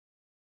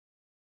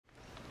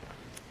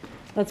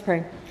Let's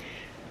pray.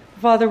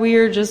 Father, we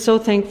are just so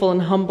thankful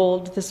and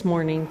humbled this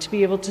morning to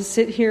be able to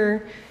sit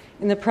here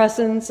in the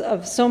presence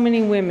of so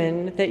many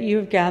women that you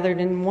have gathered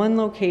in one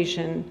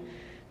location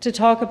to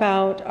talk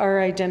about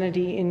our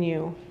identity in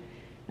you.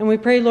 And we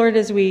pray, Lord,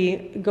 as we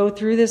go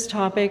through this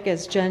topic,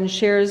 as Jen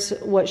shares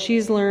what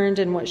she's learned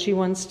and what she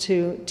wants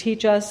to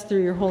teach us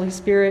through your Holy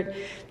Spirit,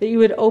 that you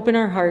would open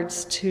our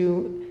hearts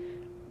to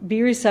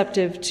be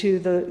receptive to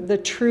the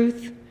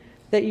truth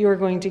that you are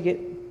going to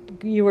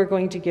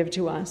give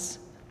to us.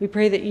 We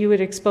pray that you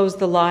would expose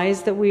the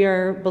lies that we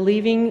are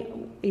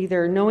believing,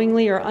 either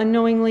knowingly or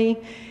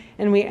unknowingly,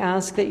 and we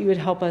ask that you would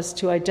help us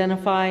to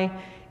identify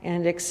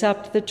and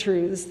accept the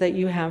truths that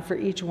you have for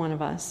each one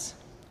of us.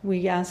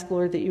 We ask,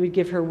 Lord, that you would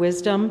give her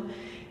wisdom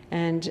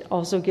and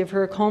also give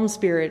her a calm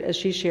spirit as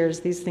she shares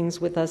these things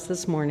with us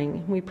this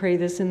morning. We pray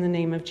this in the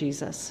name of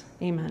Jesus.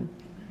 Amen.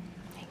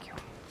 Thank you.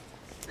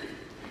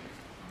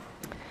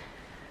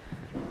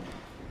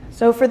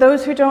 So for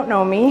those who don't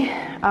know me,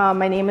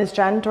 my name is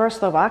Jen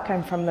Doroslovak.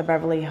 I'm from the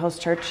Beverly Hills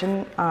Church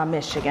in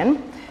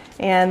Michigan.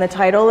 And the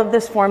title of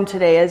this forum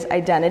today is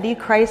Identity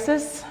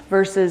Crisis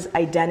versus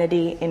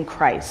Identity in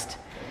Christ.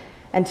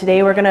 And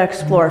today we're going to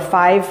explore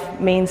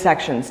 5 main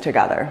sections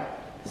together.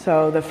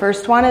 So the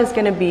first one is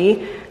going to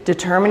be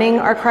determining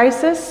our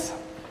crisis.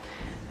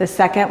 The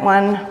second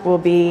one will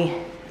be,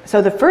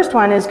 so the first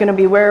one is going to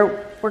be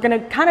where we're going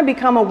to kind of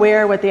become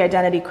aware what the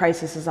identity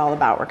crisis is all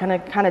about. We're going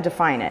to kind of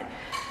define it.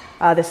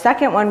 The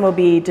second one will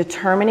be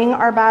determining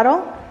our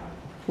battle,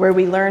 where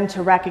we learn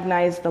to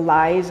recognize the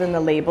lies and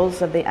the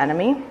labels of the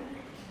enemy.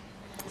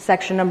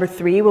 Section number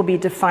 3 will be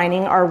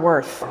defining our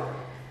worth,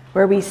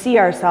 where we see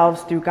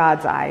ourselves through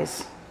God's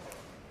eyes.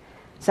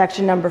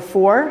 Section number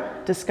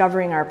 4,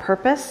 discovering our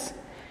purpose,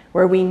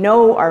 where we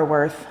know our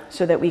worth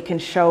so that we can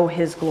show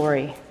his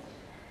glory.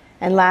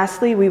 And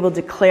lastly, we will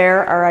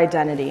declare our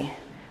identity,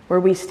 where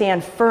we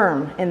stand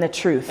firm in the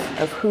truth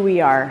of who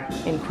we are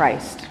in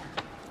Christ.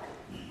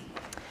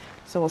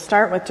 So we'll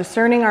start with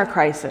discerning our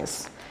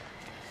crisis.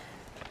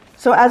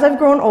 So as I've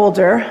grown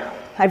older,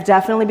 I've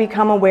definitely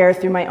become aware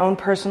through my own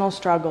personal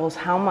struggles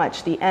how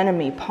much the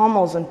enemy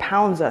pummels and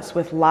pounds us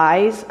with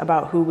lies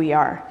about who we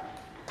are.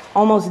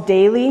 Almost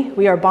daily,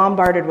 we are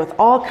bombarded with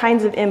all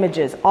kinds of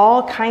images,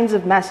 all kinds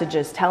of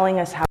messages telling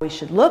us how we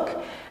should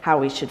look, how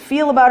we should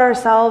feel about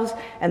ourselves,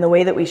 and the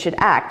way that we should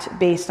act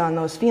based on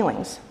those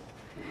feelings.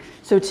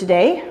 So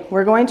today,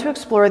 we're going to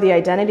explore the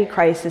identity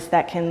crisis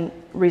that can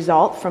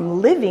result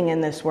from living in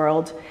this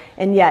world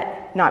and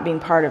yet not being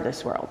part of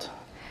this world.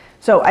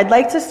 So I'd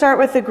like to start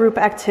with a group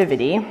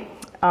activity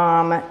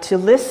to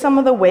list some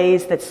of the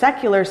ways that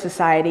secular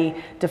society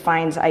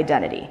defines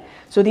identity.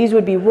 So these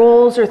would be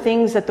roles or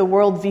things that the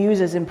world views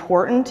as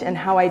important and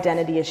how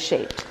identity is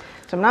shaped.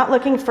 So I'm not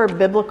looking for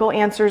biblical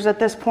answers at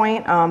this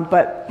point,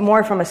 but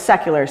more from a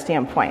secular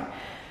standpoint.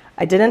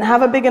 I didn't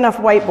have a big enough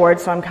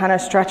whiteboard, so I'm kind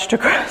of stretched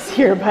across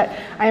here, but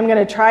I am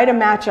going to try to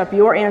match up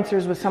your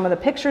answers with some of the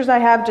pictures I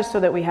have just so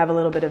that we have a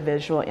little bit of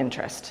visual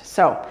interest.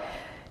 So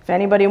if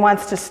anybody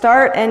wants to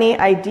start, any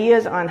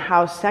ideas on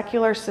how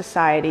secular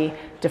society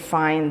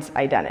defines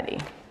identity?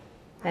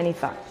 Any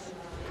thoughts?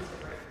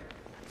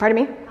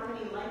 Pardon me? How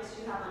many likes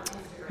do you have on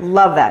Instagram?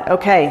 Love that.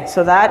 Okay,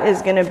 so that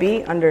is going to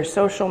be under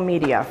social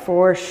media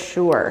for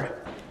sure.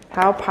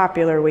 How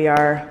popular we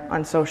are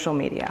on social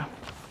media.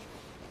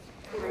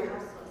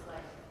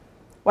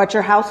 What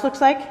your house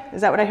looks like? Is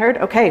that what I heard?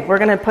 Okay, we're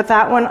going to put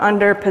that one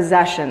under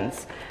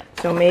possessions.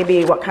 So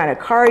maybe what kind of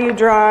car you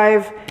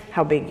drive,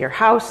 how big your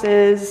house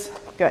is.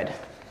 Good.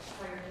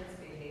 How your kids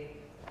behave.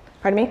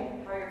 Pardon me?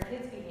 How your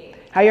kids behave.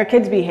 How your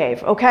kids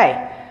behave.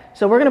 Okay,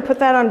 so we're going to put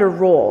that under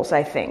roles,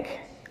 I think.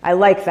 I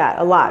like that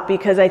a lot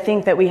because I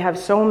think that we have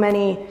so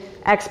many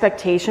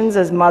expectations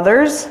as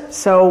mothers.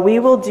 So we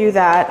will do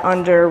that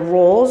under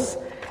roles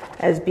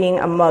as being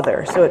a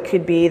mother. So it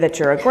could be that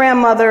you're a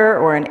grandmother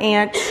or an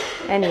aunt,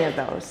 any of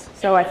those.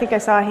 So I think I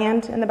saw a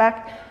hand in the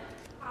back.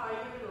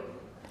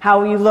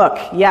 How you look,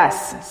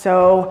 yes.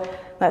 So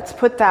let's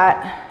put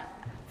that.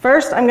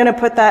 First, I'm going to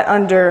put that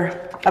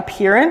under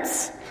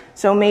appearance.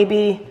 So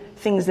maybe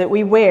things that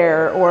we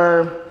wear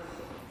or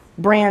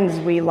brands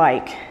we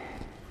like.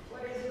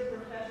 What is your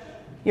profession?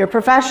 Your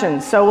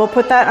profession. So we'll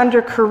put that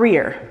under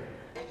career.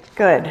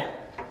 Good.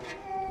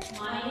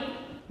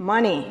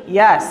 Money,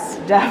 yes,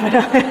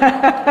 definitely.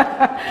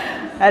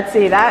 Let's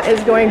see, that is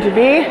going to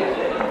be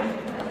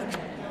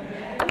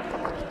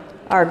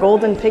our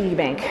golden piggy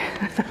bank.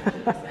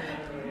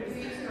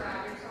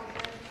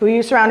 Who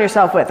you surround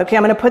yourself with. Okay,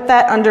 I'm going to put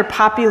that under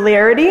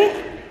popularity.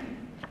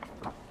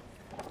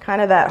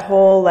 Kind of that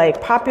whole like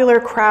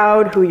popular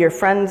crowd, who your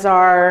friends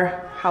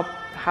are,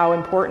 how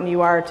important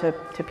you are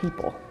to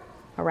people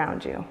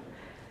around you.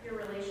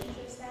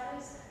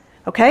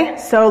 Okay,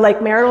 so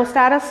like marital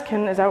status,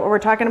 is that what we're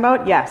talking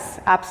about?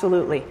 Yes,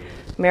 absolutely.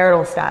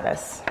 Marital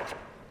status.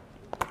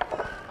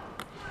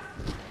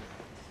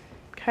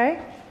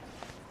 Okay.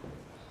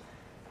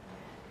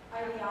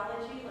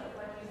 Ideology, like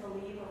what you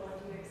believe or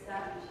what you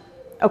accept.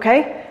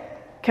 Okay.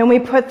 Can we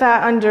put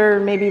that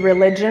under maybe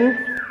religion?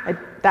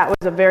 that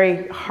was a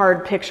very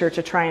hard picture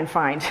to try and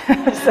find.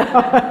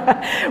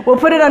 So we'll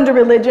put it under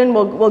religion.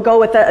 We'll go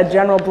with a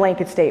general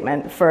blanket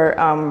statement for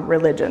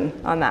religion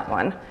on that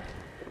one.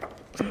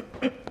 Your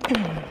body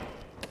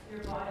or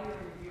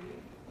your beauty?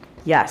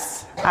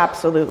 Yes,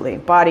 absolutely.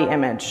 Body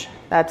image.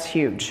 That's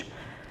huge.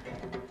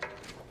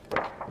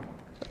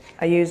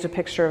 I used a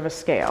picture of a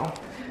scale.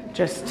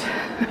 Just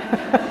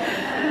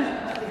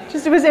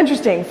it was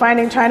interesting,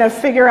 trying to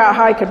figure out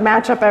how I could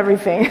match up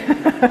everything.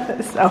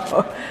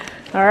 So,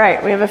 all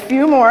right, we have a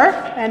few more.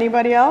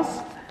 Anybody else?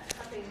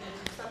 Having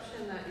the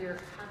perception that you're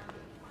happy.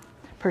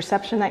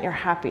 Perception that you're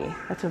happy.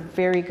 That's a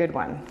very good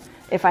one.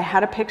 If I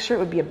had a picture, it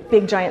would be a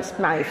big, giant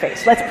smiley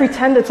face. Let's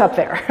pretend it's up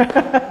there.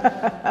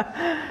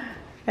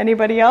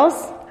 Anybody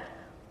else?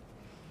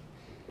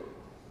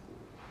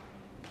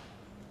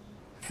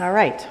 All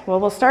right. Well,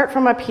 we'll start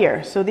from up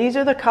here. So these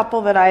are the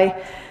couple that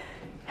I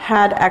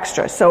had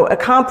extra. So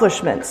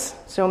accomplishments.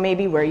 So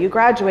maybe where you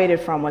graduated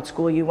from, what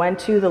school you went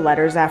to, the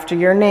letters after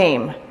your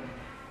name.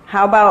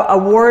 How about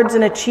awards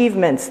and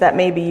achievements that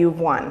maybe you've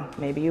won?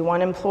 Maybe you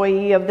won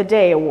Employee of the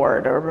Day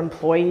award or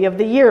Employee of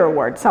the Year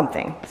award,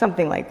 something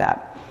like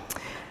that.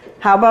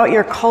 How about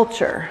your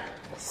culture?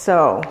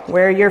 So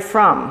where you're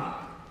from.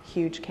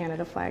 Huge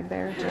Canada flag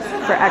there, just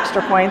for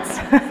extra points.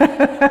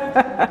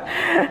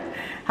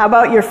 How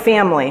about your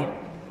family?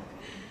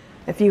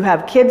 If you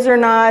have kids or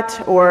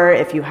not, or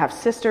if you have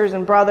sisters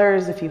and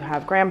brothers, if you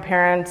have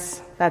grandparents,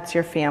 that's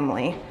your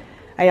family.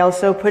 I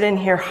also put in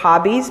here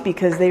hobbies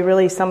because they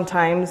really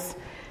sometimes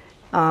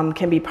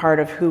can be part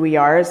of who we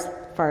are as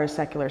far as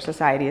secular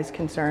society is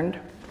concerned.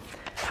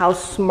 How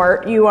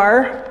smart you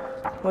are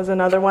was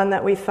another one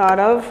that we thought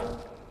of.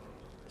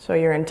 So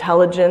your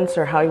intelligence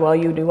or how well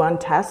you do on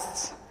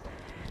tests.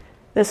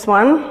 This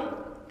one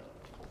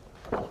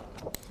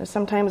is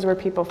sometimes where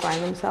people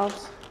find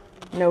themselves.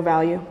 No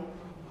value.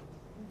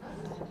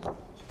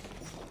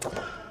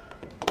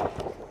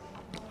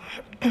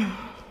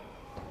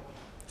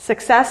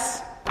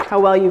 Success, how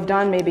well you've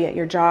done maybe at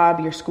your job,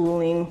 your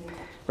schooling,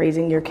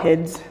 raising your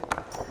kids.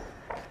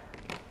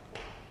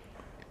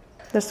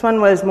 This one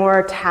was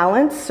more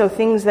talents, so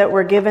things that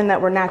we're given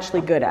that we're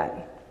naturally good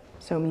at.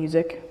 So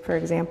music, for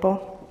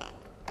example.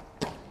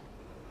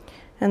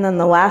 And then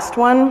the last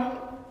one,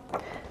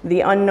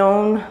 the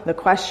unknown, the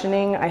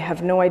questioning, I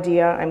have no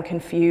idea, I'm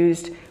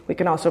confused. We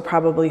can also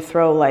probably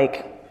throw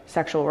like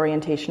sexual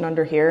orientation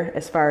under here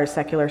as far as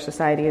secular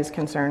society is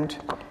concerned.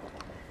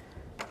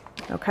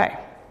 Okay,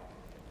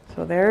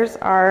 so there's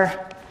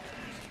our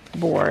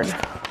board.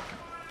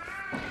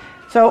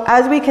 So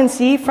as we can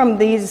see from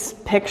these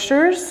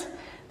pictures,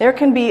 there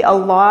can be a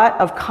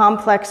lot of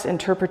complex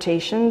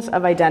interpretations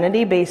of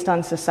identity based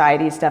on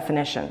society's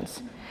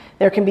definitions.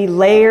 There can be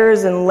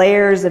layers and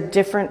layers of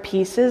different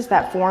pieces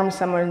that form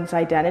someone's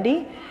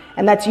identity,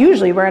 and that's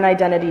usually where an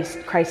identity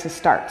crisis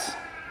starts.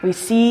 We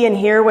see and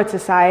hear what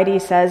society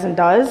says and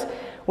does,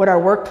 what our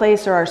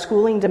workplace or our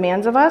schooling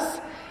demands of us,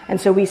 and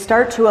so we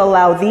start to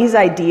allow these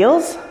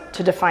ideals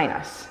to define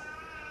us.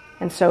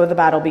 And so the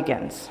battle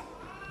begins.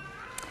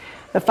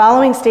 The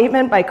following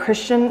statement by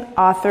Christian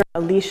author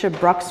Alicia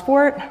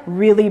Bruxfort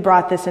really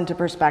brought this into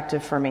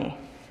perspective for me.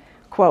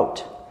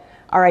 Quote,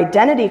 "Our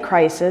identity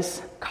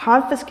crisis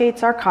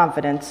confiscates our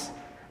confidence,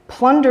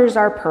 plunders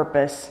our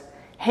purpose,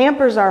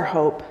 hampers our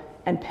hope,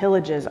 and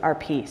pillages our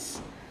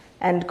peace."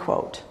 End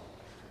quote.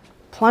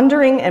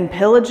 Plundering and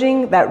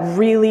pillaging, that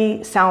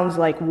really sounds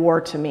like war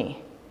to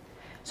me.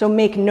 So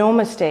make no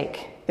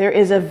mistake, there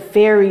is a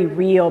very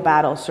real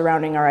battle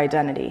surrounding our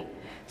identity.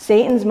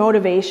 Satan's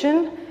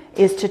motivation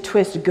is to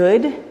twist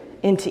good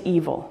into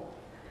evil,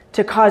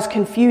 to cause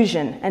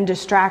confusion and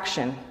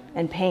distraction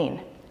and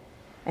pain.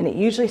 And it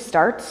usually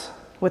starts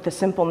with a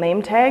simple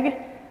name tag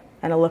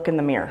and a look in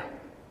the mirror.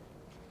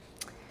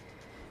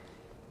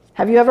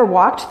 Have you ever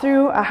walked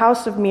through a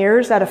house of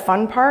mirrors at a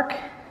fun park?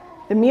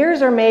 The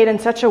mirrors are made in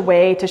such a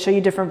way to show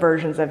you different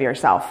versions of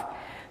yourself.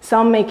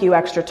 Some make you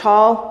extra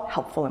tall,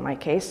 helpful in my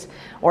case,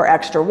 or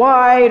extra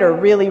wide, or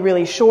really,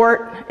 really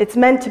short. It's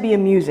meant to be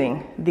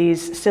amusing,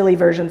 these silly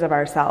versions of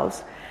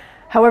ourselves.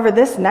 However,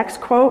 this next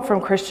quote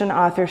from Christian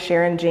author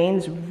Sharon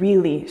Janes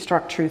really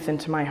struck truth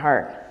into my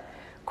heart.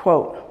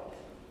 Quote,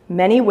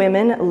 "Many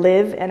women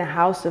live in a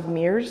house of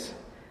mirrors,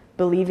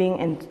 believing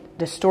in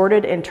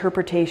distorted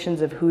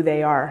interpretations of who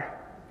they are.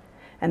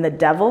 And the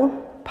devil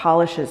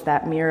polishes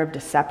that mirror of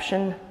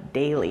deception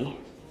daily."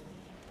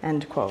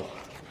 End quote.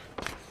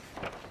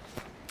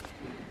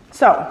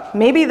 So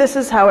maybe this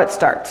is how it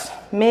starts.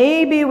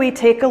 Maybe we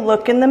take a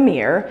look in the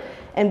mirror,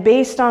 and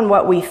based on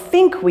what we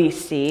think we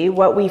see,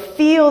 what we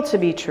feel to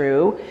be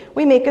true,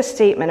 we make a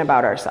statement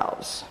about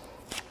ourselves.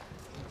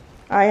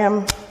 I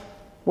am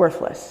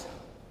worthless.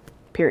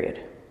 Period.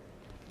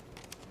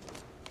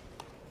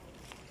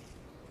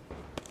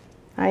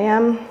 I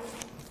am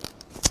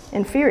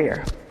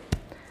inferior.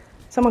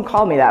 Someone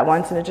called me that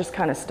once and it just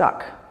kind of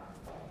stuck.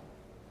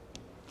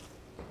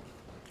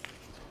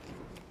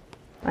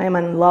 I am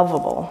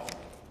unlovable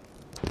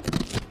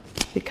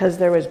because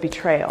there was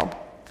betrayal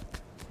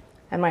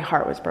and my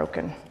heart was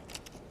broken.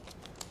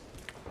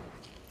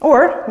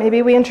 Or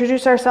maybe we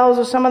introduce ourselves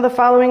with some of the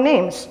following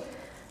names.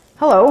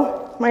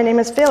 Hello, my name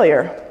is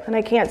Failure, and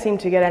I can't seem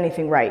to get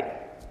anything right.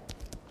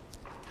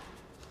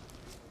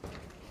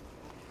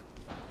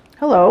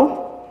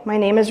 Hello, my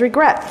name is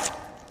Regret,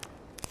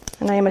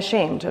 and I am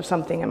ashamed of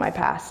something in my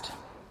past.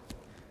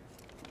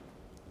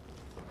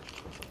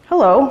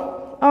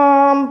 Hello,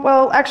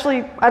 well,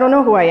 actually, I don't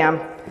know who I am,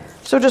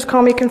 so just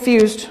call me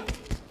confused.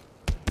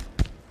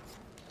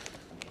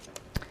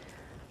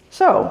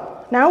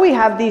 So, now we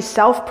have these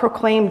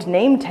self-proclaimed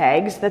name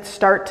tags that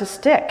start to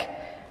stick,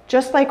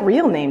 just like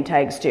real name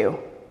tags do.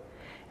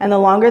 And the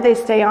longer they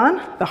stay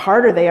on, the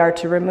harder they are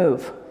to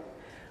remove.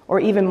 Or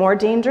even more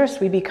dangerous,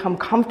 we become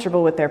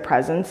comfortable with their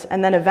presence,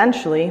 and then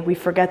eventually we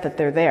forget that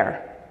they're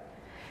there.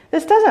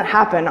 This doesn't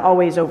happen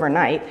always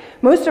overnight.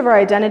 Most of our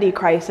identity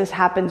crisis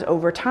happens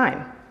over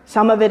time.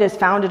 Some of it is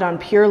founded on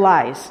pure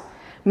lies,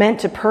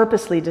 meant to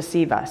purposely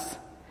deceive us.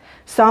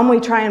 Some we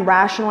try and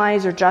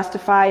rationalize or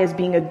justify as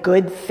being a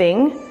good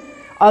thing.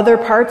 Other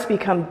parts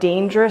become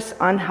dangerous,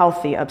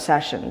 unhealthy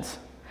obsessions.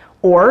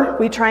 Or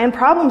we try and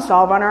problem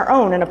solve on our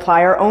own and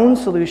apply our own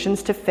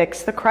solutions to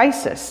fix the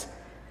crisis.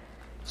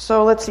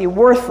 So let's see,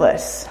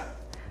 worthless.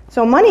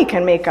 So money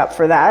can make up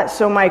for that.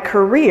 So my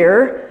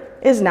career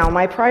is now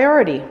my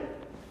priority.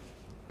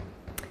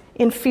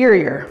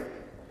 Inferior.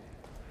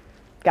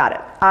 Got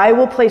it. I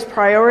will place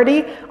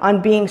priority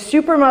on being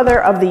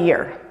Supermother of the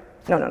Year.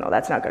 No,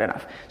 that's not good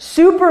enough.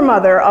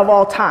 Supermother of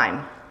all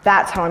time.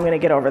 That's how I'm going to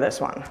get over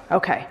this one.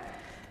 Okay.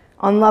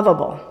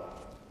 Unlovable.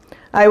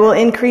 I will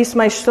increase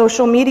my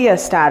social media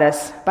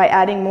status by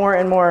adding more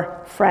and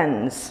more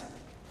friends.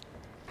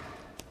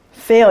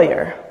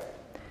 Failure.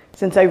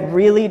 Since I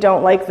really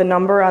don't like the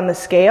number on the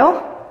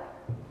scale,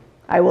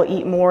 I will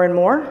eat more and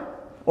more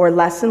or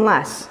less and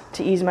less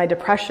to ease my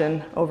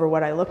depression over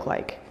what I look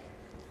like.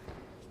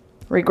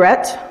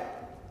 Regret.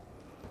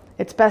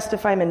 It's best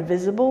if I'm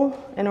invisible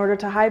in order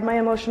to hide my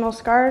emotional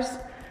scars,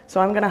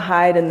 so I'm going to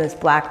hide in this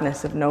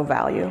blackness of no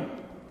value.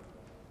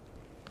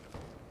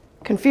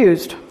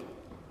 Confused.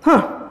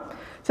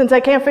 Since I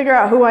can't figure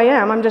out who I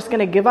am, I'm just going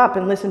to give up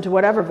and listen to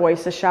whatever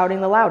voice is shouting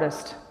the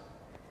loudest.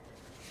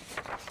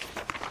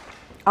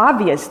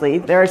 Obviously,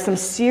 there are some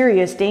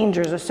serious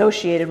dangers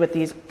associated with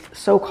these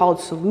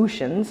so-called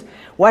solutions.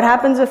 What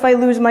happens if I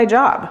lose my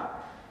job?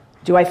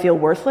 Do I feel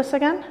worthless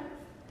again?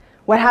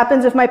 What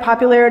happens if my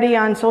popularity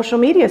on social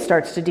media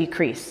starts to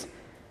decrease?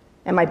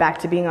 Am I back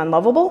to being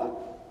unlovable?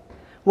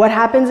 What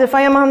happens if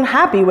I am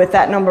unhappy with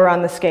that number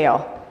on the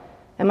scale?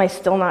 Am I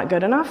still not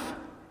good enough?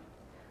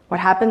 What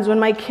happens when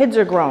my kids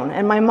are grown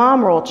and my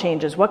mom role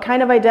changes? What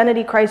kind of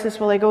identity crisis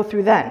will I go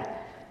through then?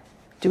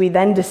 Do we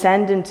then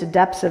descend into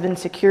depths of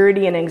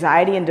insecurity and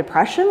anxiety and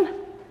depression?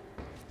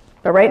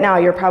 But right now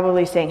you're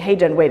probably saying, hey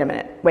Jen, wait a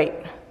minute, wait.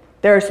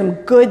 There are some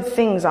good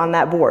things on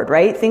that board,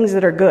 right? Things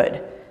that are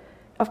good.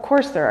 Of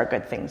course there are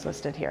good things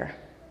listed here.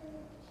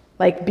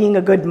 Like being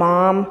a good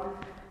mom,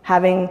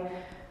 having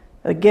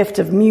a gift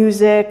of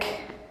music,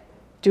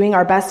 doing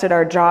our best at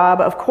our job.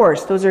 Of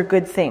course, those are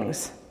good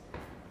things.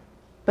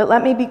 But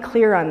let me be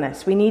clear on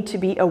this. We need to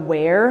be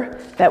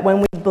aware that when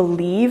we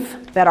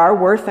believe that our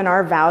worth and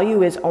our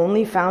value is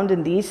only found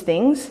in these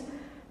things,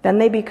 then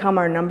they become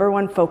our number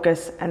one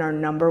focus and our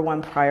number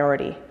one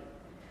priority.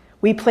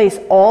 We place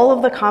all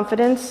of the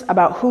confidence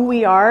about who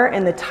we are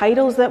in the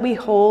titles that we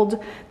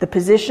hold, the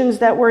positions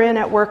that we're in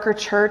at work or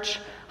church,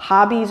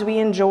 hobbies we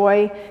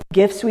enjoy,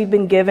 gifts we've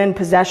been given,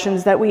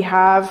 possessions that we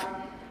have,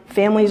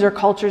 families or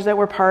cultures that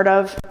we're part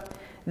of.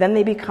 Then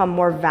they become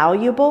more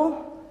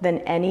valuable than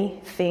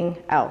anything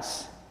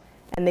else.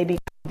 And they become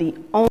the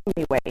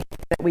only way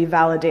that we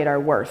validate our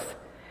worth.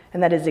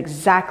 And that is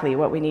exactly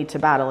what we need to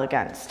battle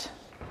against.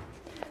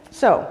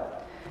 So,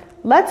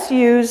 let's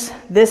use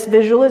this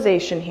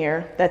visualization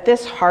here, that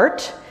this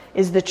heart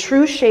is the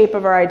true shape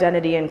of our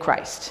identity in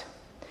Christ.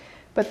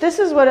 But this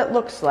is what it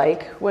looks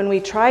like when we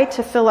try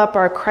to fill up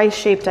our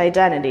Christ-shaped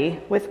identity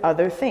with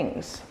other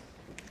things.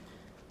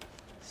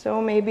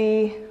 So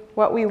maybe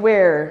what we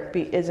wear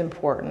is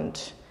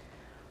important.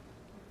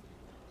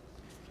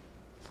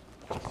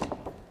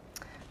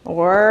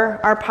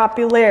 Or our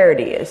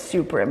popularity is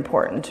super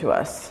important to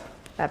us.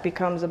 That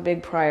becomes a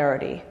big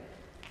priority.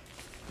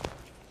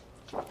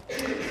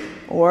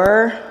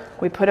 Or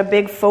we put a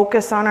big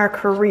focus on our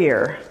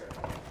career.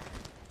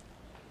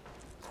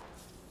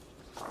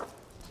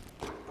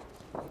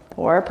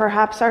 Or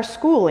perhaps our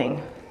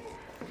schooling.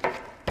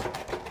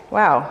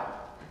 Wow,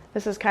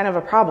 this is kind of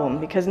a problem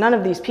because none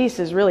of these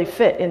pieces really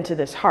fit into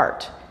this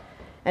heart.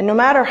 And no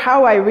matter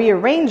how I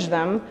rearrange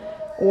them,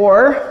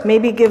 or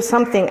maybe give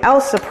something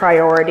else a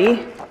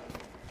priority,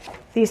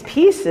 these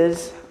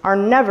pieces are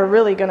never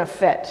really going to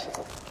fit.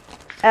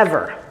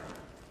 Ever.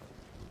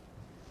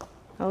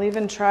 I'll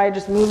even try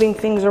just moving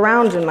things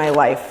around in my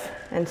life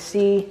and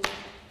see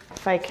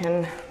if I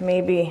can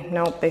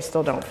nope, they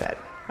still don't fit.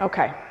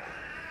 Okay.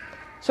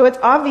 So it's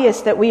obvious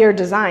that we are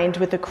designed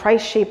with a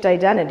Christ-shaped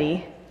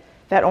identity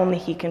that only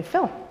He can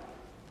fill.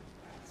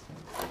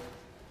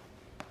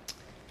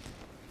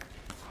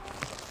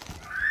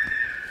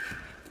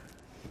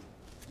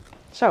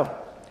 So,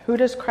 Who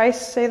does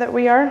Christ say that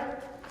we are?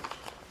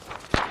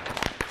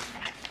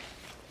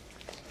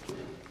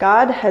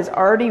 God has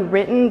already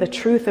written the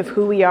truth of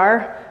who we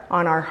are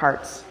on our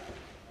hearts.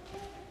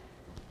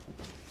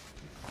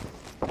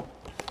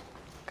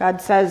 God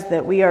says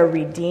that we are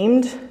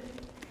redeemed,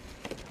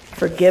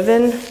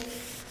 forgiven,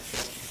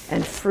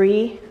 and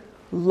free,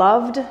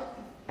 loved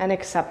and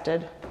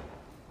accepted.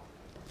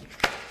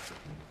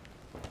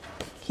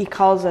 He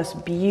calls us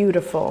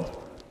beautiful,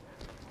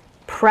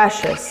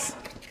 precious,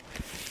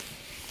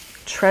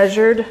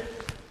 treasured,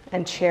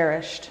 and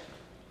cherished.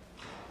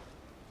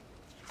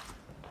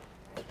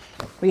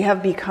 We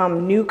have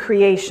become new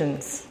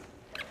creations,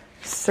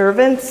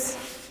 servants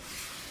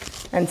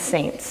and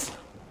saints.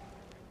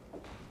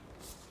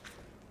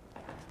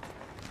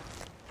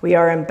 We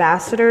are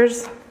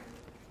ambassadors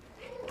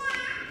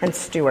and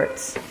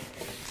stewards.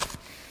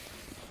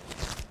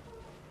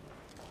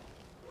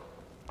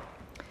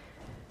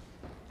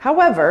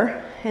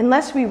 However,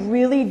 unless we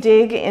really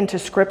dig into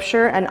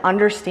Scripture and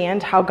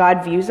understand how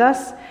God views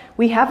us,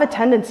 we have a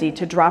tendency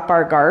to drop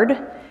our guard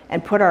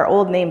and put our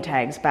old name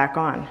tags back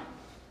on.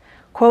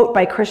 Quote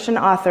by Christian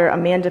author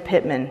Amanda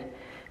Pittman,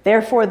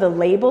 "Therefore the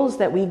labels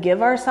that we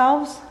give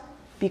ourselves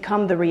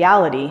become the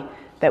reality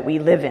that we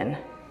live in."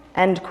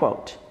 End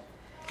quote.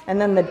 And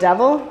then the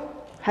devil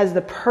has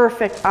the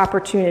perfect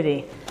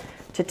opportunity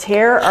to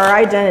tear our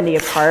identity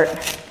apart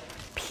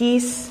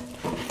piece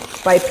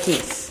by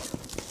piece.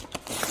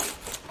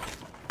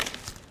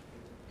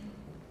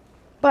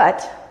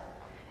 But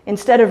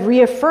instead of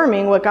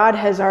reaffirming what God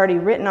has already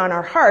written on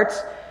our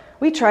hearts,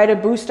 we try to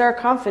boost our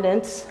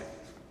confidence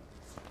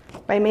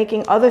by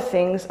making other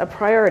things a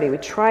priority. We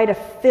try to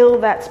fill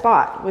that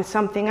spot with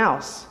something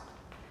else.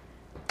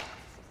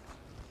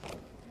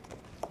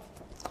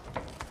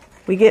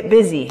 We get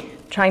busy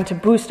trying to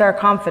boost our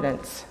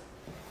confidence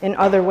in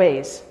other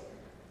ways.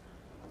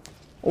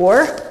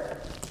 Or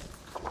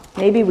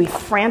maybe we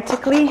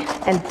frantically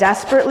and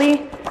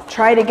desperately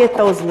try to get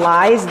those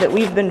lies that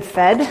we've been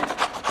fed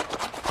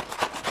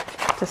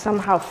to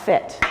somehow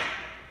fit.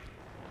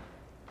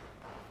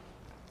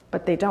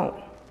 But they don't,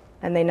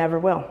 and they never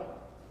will.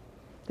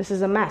 This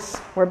is a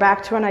mess. We're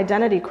back to an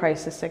identity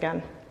crisis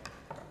again.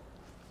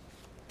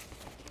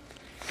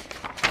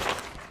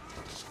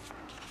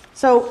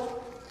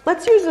 So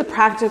let's use a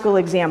practical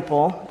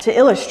example to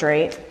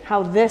illustrate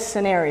how this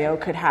scenario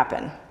could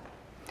happen.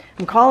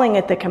 I'm calling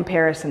it the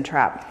comparison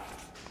trap.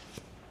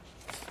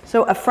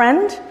 So a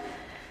friend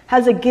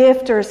has a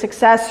gift or a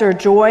success or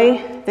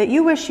joy that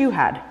you wish you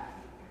had.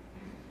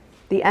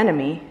 The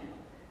enemy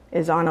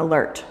is on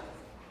alert.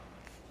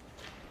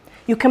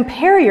 You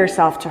compare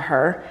yourself to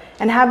her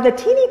and have the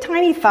teeny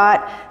tiny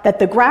thought that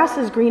the grass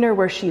is greener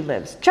where she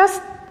lives.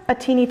 Just a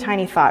teeny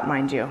tiny thought,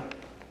 mind you.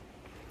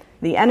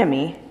 The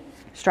enemy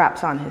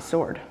straps on his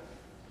sword.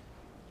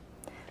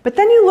 But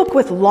then you look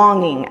with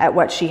longing at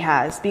what she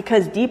has,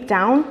 because deep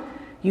down,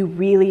 you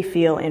really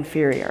feel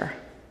inferior.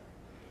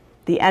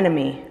 The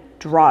enemy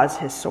draws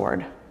his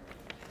sword.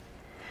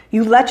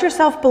 You let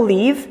yourself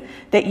believe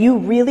that you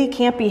really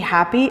can't be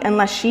happy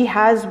unless you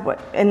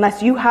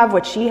have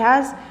what she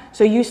has,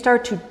 so you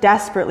start to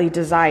desperately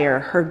desire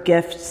her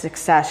gift,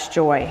 success,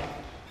 joy.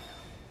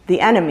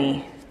 The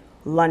enemy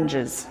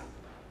lunges.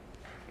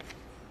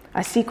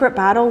 A secret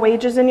battle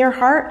wages in your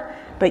heart,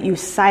 but you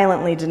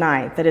silently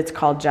deny that it's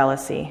called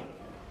jealousy.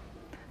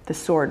 The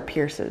sword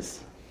pierces.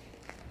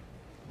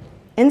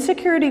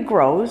 Insecurity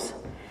grows,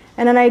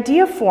 and an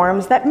idea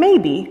forms that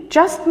maybe,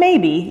 just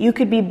maybe, you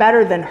could be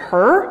better than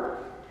her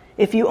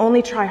if you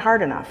only try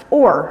hard enough.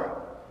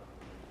 Or,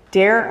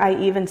 dare I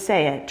even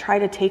say it, try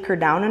to take her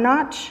down a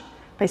notch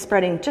by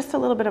spreading just a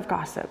little bit of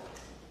gossip.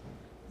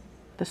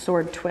 The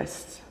sword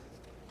twists.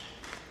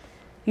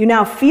 You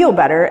now feel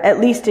better, at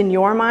least in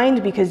your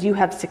mind, because you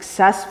have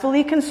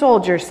successfully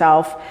consoled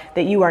yourself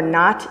that you are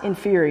not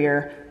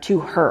inferior to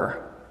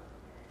her.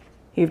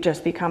 You've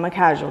just become a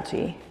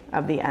casualty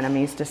of the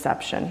enemy's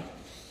deception.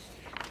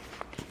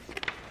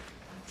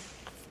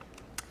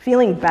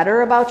 Feeling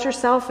better about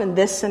yourself in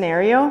this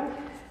scenario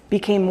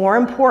became more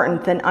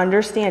important than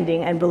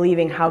understanding and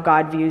believing how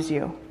God views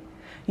you.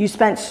 You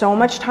spent so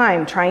much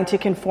time trying to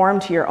conform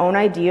to your own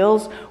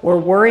ideals or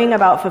worrying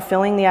about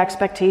fulfilling the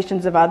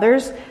expectations of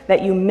others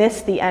that you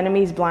missed the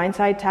enemy's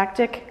blindside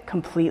tactic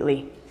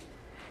completely.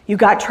 You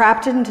got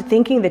trapped into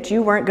thinking that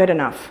you weren't good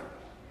enough,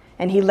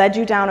 and he led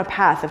you down a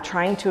path of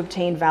trying to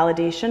obtain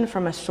validation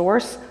from a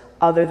source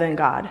other than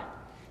God.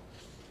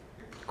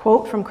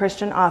 Quote from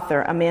Christian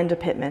author Amanda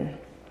Pittman,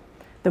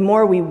 "The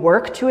more we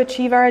work to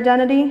achieve our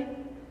identity,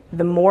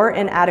 the more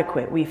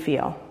inadequate we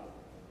feel."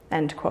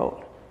 End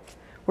quote.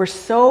 We're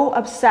so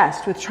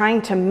obsessed with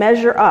trying to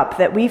measure up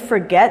that we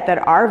forget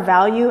that our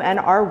value and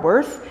our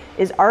worth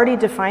is already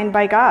defined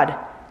by God.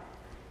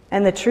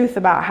 And the truth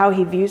about how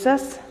he views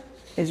us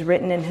is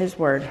written in his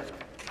word.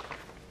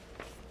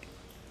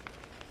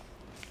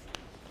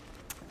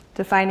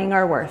 Defining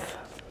our worth.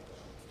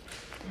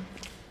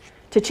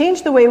 To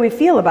change the way we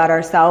feel about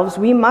ourselves,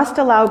 we must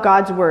allow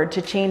God's word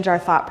to change our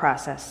thought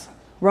process.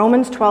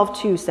 Romans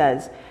 12:2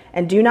 says,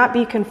 And do not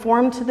be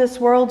conformed to this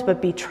world,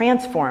 but be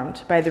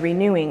transformed by the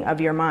renewing of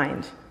your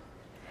mind.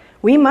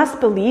 We must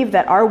believe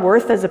that our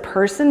worth as a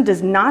person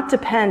does not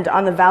depend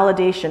on the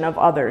validation of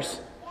others.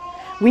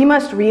 We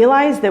must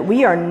realize that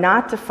we are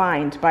not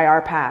defined by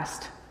our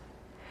past.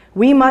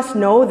 We must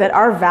know that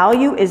our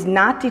value is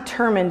not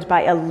determined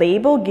by a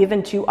label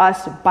given to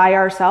us by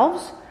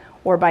ourselves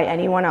or by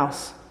anyone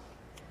else.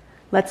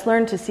 Let's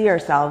learn to see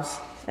ourselves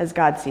as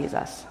God sees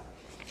us.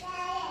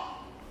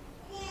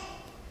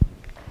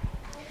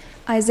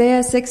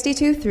 Isaiah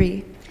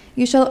 62:3.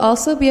 You shall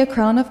also be a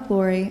crown of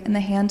glory in the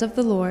hand of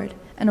the Lord,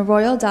 and a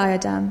royal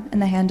diadem in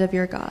the hand of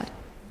your God.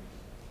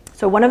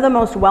 So one of the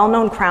most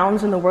well-known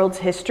crowns in the world's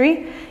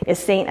history is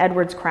St.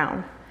 Edward's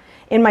crown.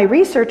 In my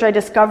research, I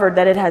discovered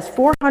that it has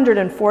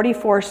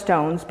 444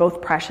 stones,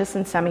 both precious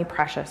and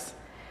semi-precious,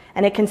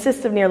 and it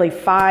consists of nearly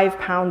 5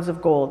 pounds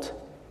of gold.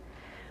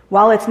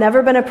 While it's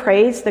never been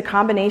appraised, the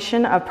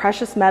combination of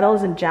precious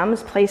metals and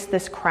gems placed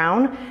this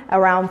crown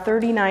around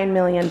 $39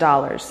 million.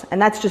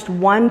 And that's just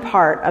one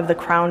part of the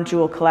crown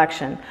jewel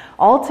collection.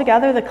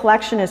 Altogether, the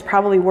collection is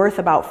probably worth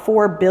about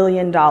 $4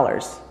 billion.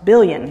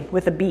 Billion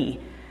with a B.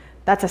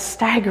 That's a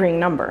staggering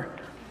number.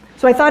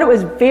 So I thought it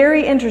was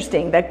very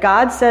interesting that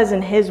God says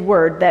in His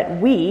Word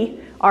that we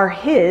are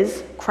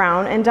His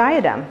crown and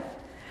diadem.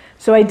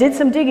 So I did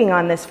some digging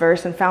on this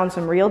verse and found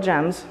some real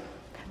gems,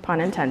 pun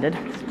intended,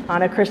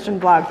 on a Christian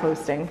blog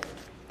posting.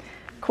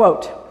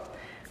 Quote,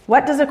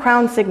 "What does a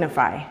crown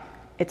signify?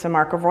 It's a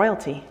mark of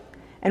royalty.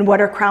 And what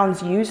are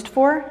crowns used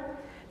for?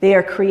 They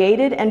are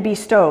created and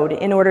bestowed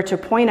in order to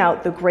point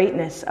out the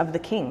greatness of the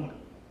king.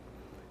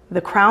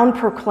 The crown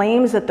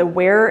proclaims that the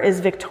wearer is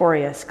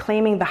victorious,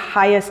 claiming the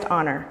highest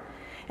honor.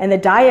 And the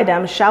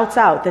diadem shouts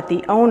out that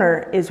the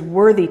owner is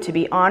worthy to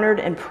be honored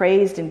and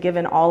praised and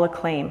given all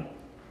acclaim.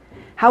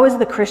 How is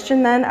the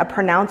Christian then a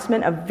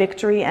pronouncement of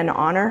victory and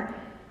honor?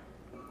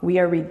 We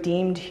are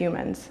redeemed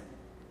humans,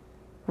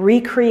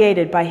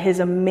 recreated by His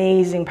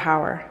amazing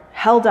power,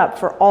 held up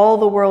for all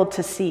the world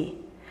to see,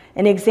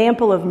 an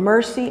example of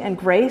mercy and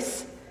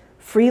grace,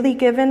 freely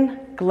given,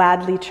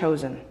 gladly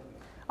chosen.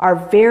 Our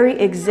very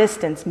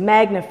existence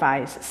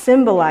magnifies,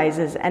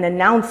 symbolizes, and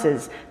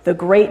announces the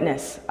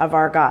greatness of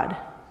our God."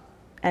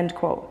 End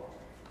quote.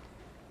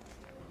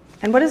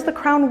 And what is the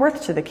crown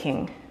worth to the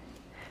king?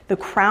 The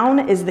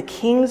crown is the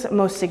king's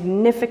most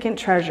significant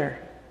treasure,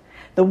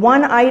 the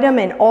one item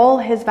in all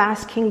his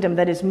vast kingdom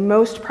that is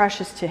most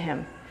precious to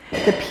him,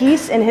 the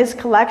piece in his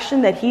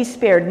collection that he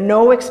spared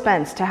no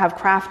expense to have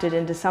crafted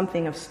into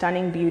something of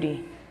stunning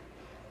beauty.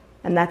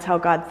 And that's how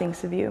God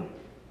thinks of you,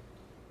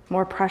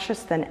 more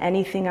precious than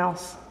anything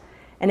else.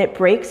 And it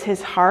breaks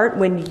His heart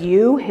when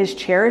you, His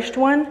cherished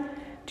one,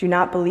 do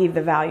not believe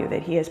the value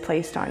that He has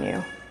placed on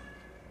you.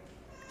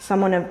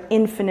 Someone of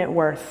infinite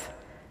worth,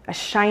 a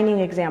shining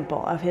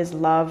example of His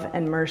love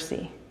and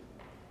mercy.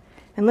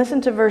 And listen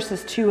to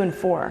verses 2 and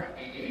 4.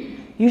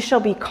 "You shall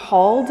be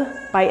called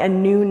by a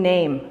new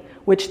name,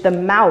 which the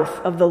mouth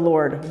of the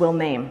Lord will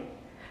name.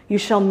 You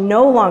shall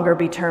no longer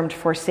be termed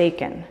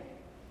forsaken."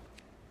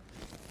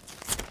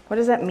 What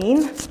does that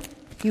mean?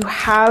 You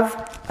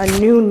have a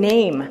new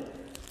name.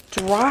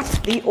 Drop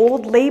the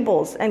old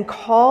labels and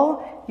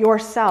call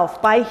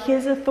yourself by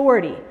His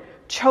authority,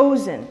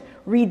 chosen,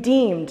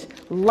 redeemed,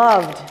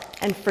 loved,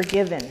 and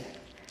forgiven.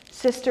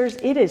 Sisters,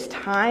 it is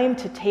time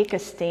to take a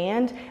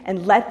stand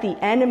and let the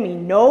enemy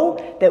know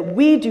that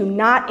we do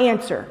not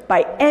answer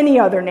by any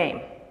other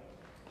name.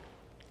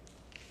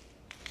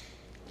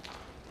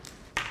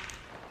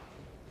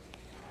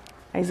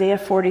 Isaiah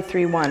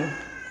 43:1.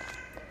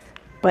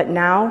 "But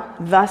now,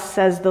 thus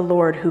says the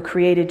Lord who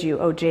created you,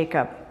 O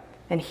Jacob,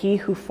 and He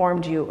who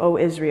formed you, O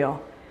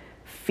Israel,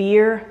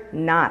 fear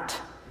not.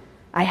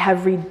 I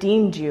have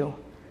redeemed you.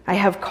 I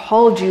have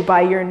called you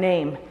by your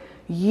name.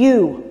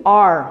 You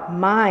are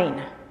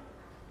mine."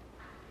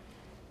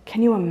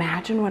 Can you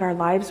imagine what our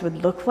lives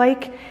would look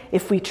like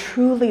if we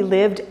truly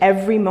lived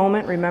every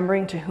moment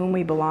remembering to whom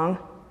we belong?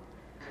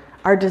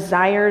 Our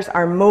desires,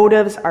 our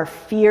motives, our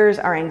fears,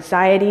 our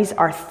anxieties,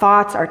 our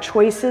thoughts, our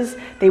choices,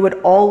 they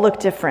would all look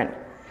different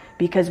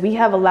because we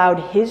have allowed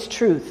His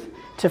truth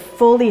to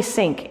fully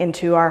sink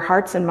into our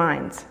hearts and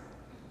minds.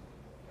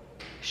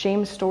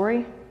 Shame's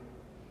story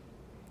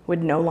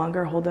would no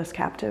longer hold us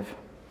captive.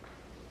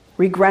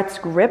 Regret's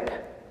grip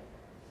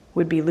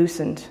would be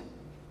loosened.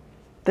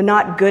 The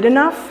not good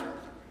enough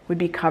would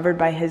be covered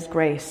by His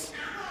grace.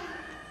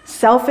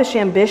 Selfish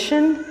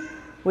ambition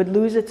would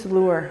lose its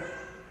lure.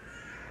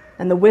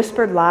 And the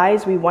whispered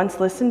lies we once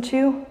listened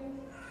to,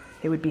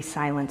 they would be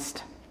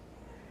silenced.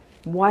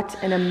 What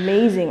an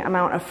amazing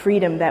amount of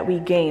freedom that we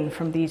gain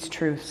from these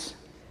truths.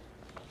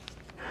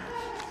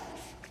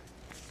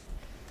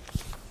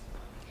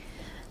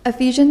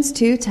 Ephesians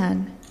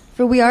 2:10.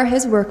 "For we are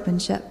His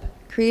workmanship,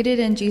 created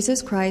in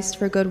Jesus Christ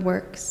for good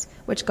works,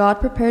 which God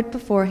prepared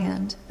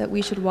beforehand that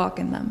we should walk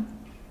in them."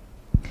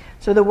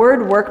 So the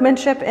word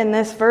workmanship in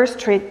this verse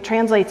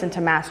translates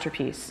into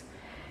masterpiece.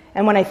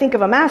 And when I think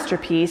of a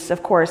masterpiece,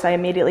 of course, I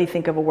immediately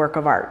think of a work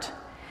of art.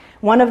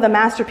 One of the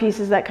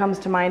masterpieces that comes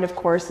to mind, of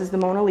course, is the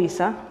Mona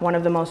Lisa, one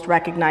of the most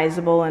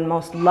recognizable and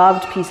most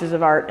loved pieces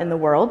of art in the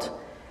world.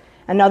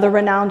 Another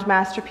renowned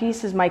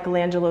masterpiece is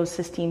Michelangelo's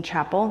Sistine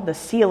Chapel, the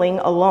ceiling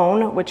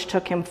alone, which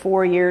took him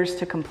 4 years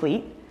to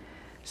complete.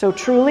 So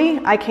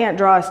truly, I can't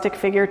draw a stick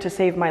figure to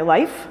save my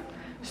life.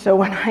 So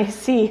when I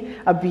see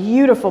a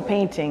beautiful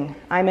painting,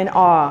 I'm in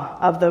awe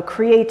of the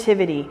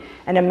creativity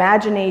and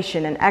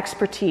imagination and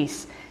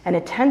expertise and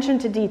attention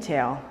to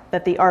detail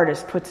that the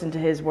artist puts into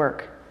his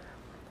work.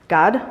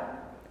 God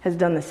has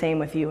done the same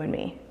with you and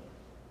me.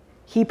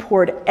 He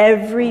poured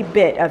every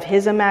bit of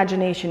his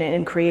imagination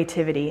and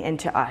creativity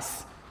into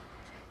us.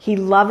 He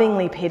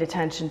lovingly paid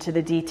attention to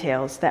the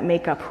details that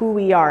make up who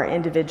we are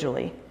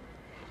individually.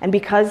 And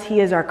because he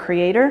is our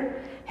creator,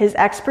 his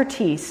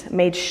expertise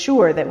made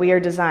sure that we are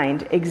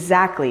designed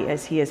exactly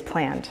as he has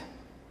planned.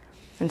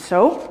 And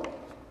so,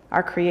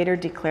 our creator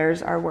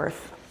declares our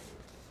worth.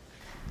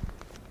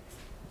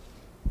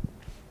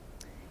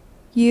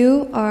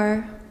 You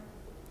are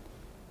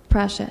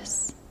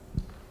precious.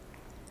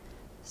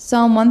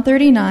 Psalm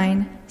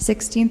 139,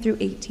 16 through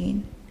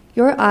 18.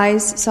 Your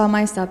eyes saw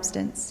my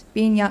substance,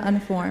 being yet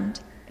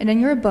unformed, and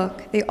in your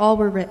book they all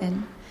were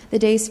written, the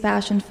days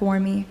fashioned for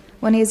me,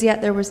 when as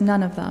yet there was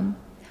none of them.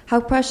 How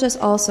precious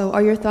also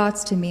are your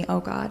thoughts to me, O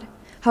God.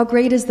 How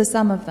great is the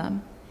sum of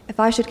them. If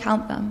I should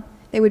count them,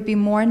 they would be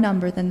more in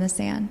number than the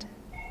sand.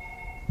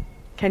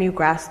 Can you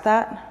grasp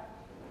that?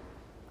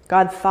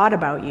 God thought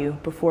about you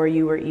before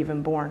you were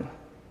even born.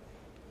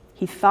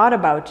 He thought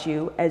about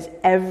you as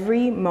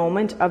every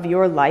moment of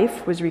your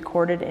life was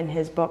recorded in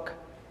his book,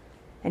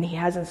 and he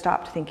hasn't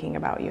stopped thinking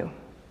about you.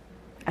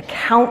 A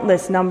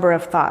countless number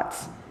of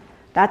thoughts.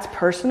 That's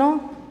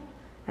personal,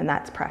 and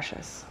that's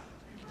precious.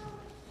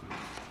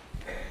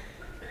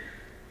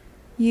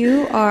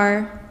 You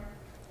are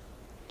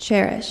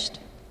cherished.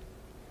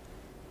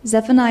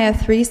 Zephaniah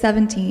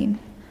 3:17.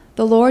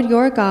 The Lord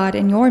your God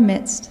in your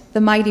midst,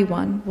 the mighty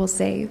one, will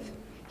save.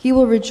 He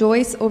will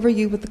rejoice over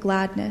you with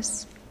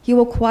gladness. He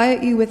will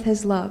quiet you with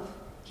his love.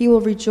 He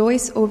will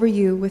rejoice over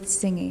you with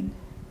singing.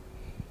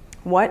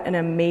 What an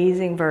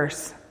amazing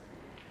verse.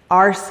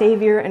 Our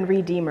Savior and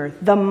Redeemer,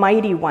 the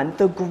mighty one,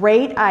 the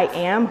great I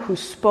am who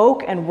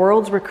spoke and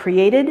worlds were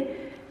created,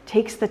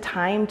 takes the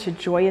time to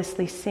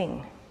joyously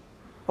sing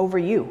over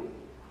you.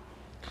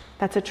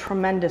 That's a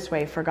tremendous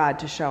way for God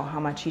to show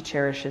how much he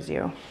cherishes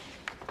you.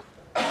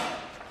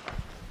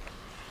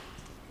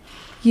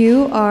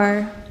 You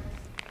are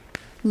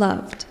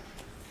loved.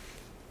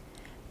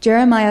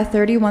 Jeremiah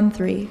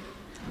 31:3.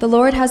 The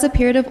Lord has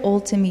appeared of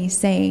old to me,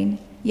 saying,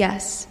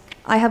 yes,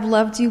 I have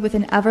loved you with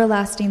an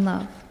everlasting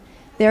love.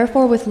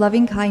 Therefore with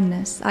loving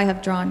kindness I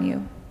have drawn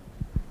you.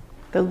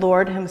 The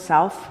Lord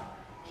himself,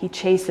 he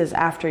chases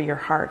after your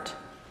heart.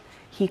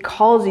 He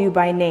calls you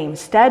by name,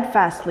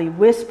 steadfastly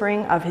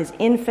whispering of his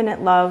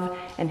infinite love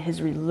and his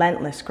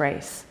relentless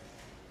grace.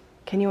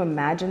 Can you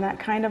imagine that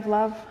kind of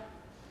love?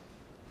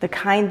 The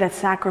kind that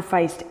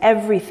sacrificed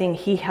everything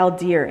he held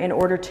dear in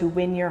order to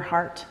win your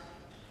heart.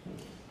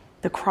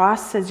 The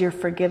cross says you're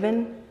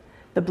forgiven.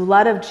 The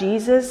blood of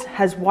Jesus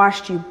has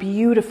washed you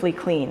beautifully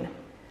clean.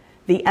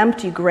 The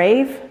empty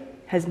grave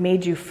has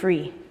made you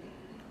free.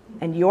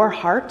 And your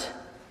heart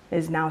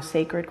is now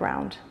sacred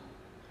ground.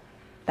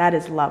 That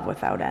is love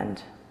without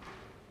end.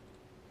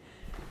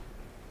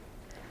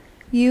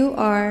 You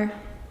are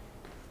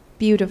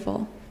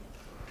beautiful.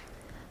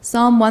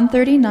 Psalm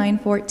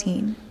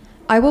 139:14.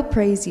 I will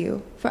praise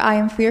you, for I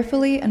am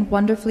fearfully and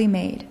wonderfully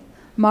made.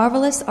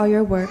 Marvelous are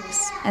your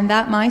works, and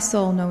that my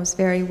soul knows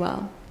very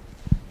well.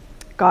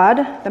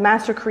 God, the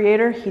master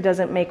creator, he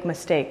doesn't make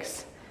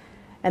mistakes.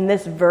 And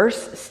this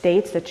verse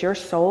states that your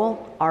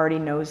soul already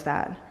knows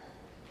that.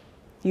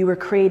 You were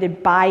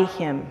created by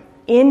him,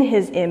 in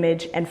his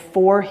image, and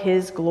for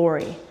his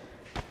glory.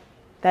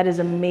 That is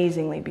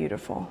amazingly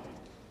beautiful.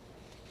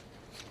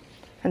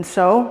 And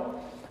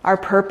so, our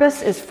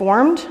purpose is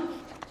formed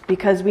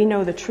because we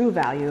know the true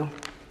value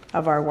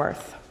of our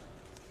worth.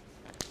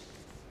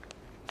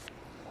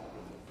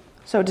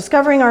 So,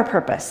 discovering our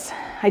purpose.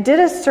 I did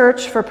a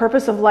search for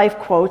purpose of life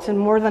quotes, and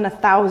more than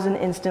 1,000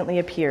 instantly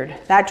appeared.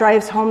 That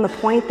drives home the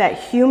point that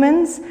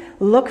humans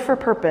look for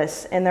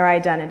purpose in their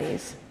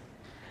identities.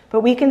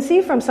 But we can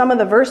see from some of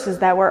the verses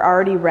that were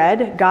already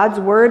read, God's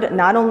word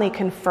not only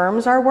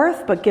confirms our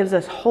worth, but gives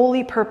us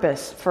holy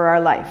purpose for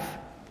our life.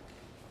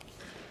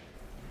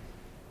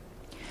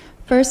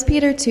 1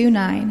 Peter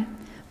 2:9.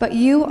 But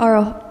you are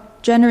a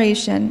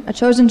generation, a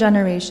chosen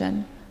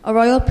generation, a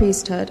royal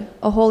priesthood,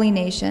 a holy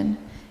nation,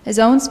 his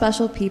own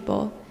special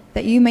people,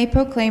 that you may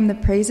proclaim the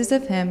praises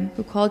of him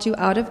who called you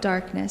out of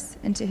darkness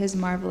into his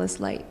marvelous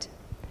light.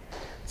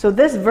 So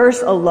this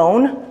verse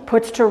alone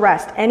puts to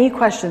rest any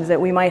questions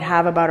that we might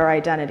have about our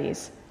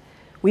identities.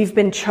 We've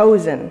been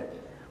chosen.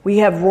 We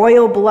have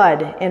royal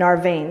blood in our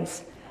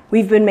veins.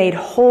 We've been made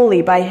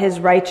holy by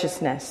his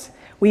righteousness.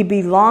 We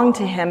belong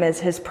to him as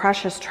his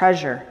precious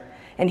treasure,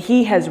 and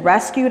he has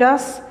rescued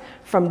us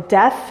from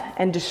death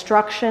and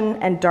destruction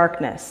and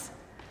darkness.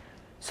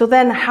 So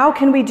then, how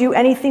can we do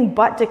anything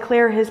but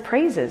declare his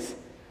praises?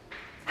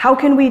 How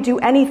can we do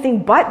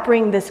anything but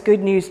bring this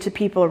good news to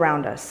people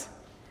around us?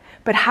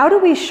 But how do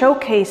we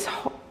showcase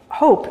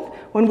hope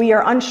when we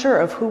are unsure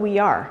of who we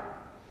are?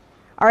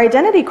 Our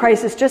identity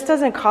crisis just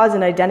doesn't cause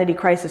an identity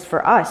crisis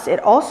for us.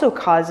 It also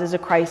causes a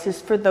crisis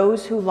for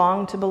those who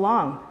long to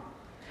belong,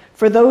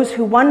 for those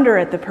who wonder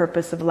at the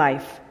purpose of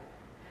life,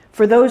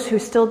 for those who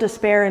still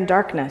despair in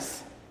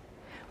darkness.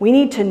 We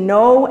need to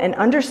know and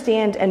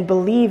understand and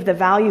believe the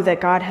value that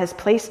God has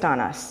placed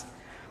on us.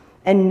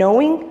 And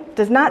knowing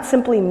does not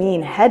simply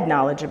mean head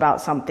knowledge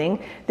about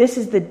something. This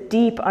is the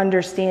deep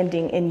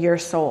understanding in your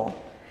soul,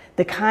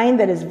 the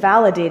kind that is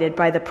validated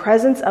by the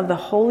presence of the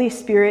Holy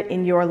Spirit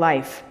in your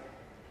life.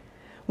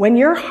 When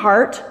your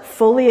heart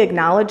fully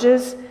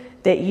acknowledges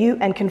that you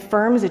and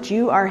confirms that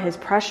you are his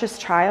precious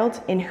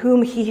child in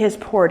whom he has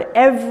poured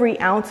every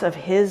ounce of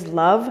his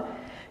love,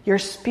 your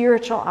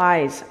spiritual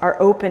eyes are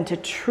open to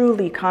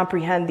truly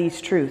comprehend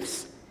these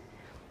truths.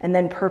 And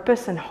then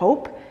purpose and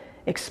hope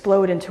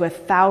explode into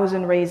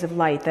 1,000 rays of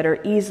light that are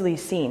easily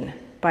seen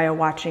by a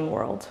watching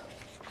world.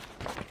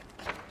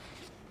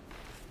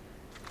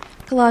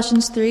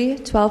 Colossians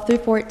 3:12 through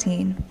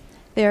 14.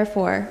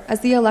 Therefore,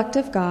 as the elect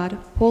of God,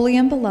 holy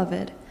and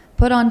beloved,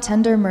 put on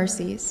tender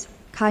mercies,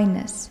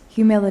 kindness,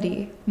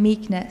 humility,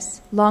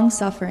 meekness,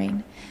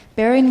 long-suffering,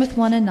 bearing with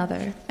one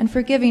another, and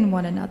forgiving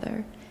one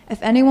another.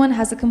 If anyone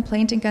has a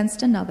complaint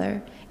against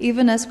another,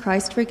 even as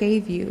Christ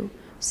forgave you,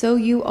 so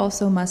you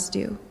also must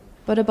do.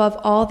 But above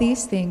all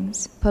these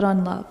things, put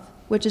on love,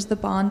 which is the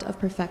bond of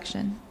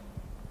perfection.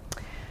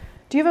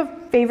 Do you have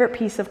a favorite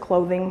piece of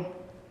clothing?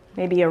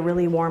 Maybe a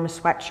really warm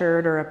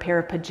sweatshirt or a pair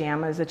of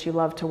pajamas that you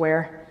love to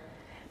wear?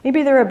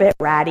 Maybe they're a bit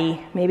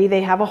ratty, maybe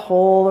they have a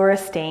hole or a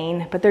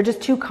stain, but they're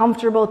just too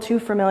comfortable, too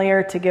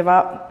familiar to give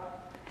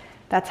up.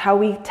 That's how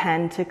we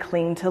tend to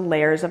cling to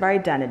layers of our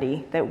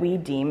identity that we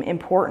deem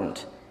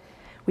important.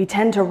 We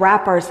tend to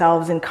wrap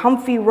ourselves in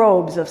comfy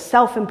robes of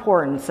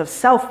self-importance, of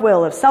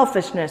self-will, of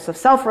selfishness, of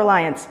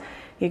self-reliance.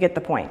 You get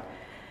the point.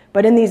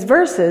 But in these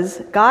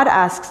verses, God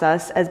asks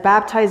us as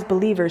baptized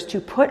believers to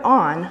put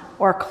on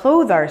or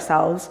clothe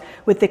ourselves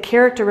with the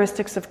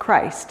characteristics of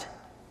Christ.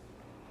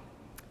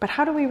 But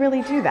how do we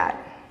really do that?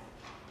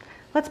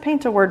 Let's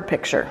paint a word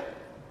picture.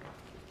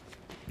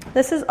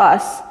 This is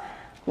us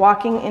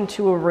walking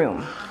into a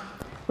room.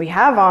 We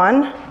have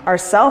on our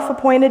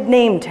self-appointed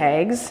name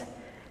tags,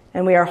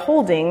 and we are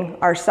holding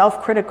our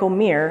self-critical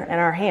mirror in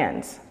our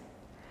hands.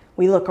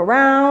 We look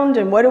around,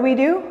 and what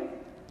do?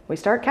 We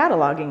start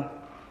cataloging.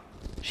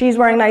 She's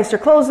wearing nicer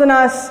clothes than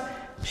us.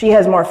 She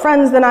has more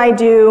friends than I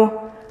do.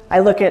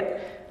 I look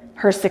at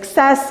her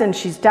success, and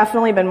she's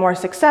definitely been more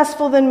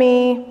successful than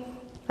me.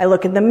 I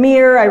look in the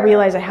mirror, I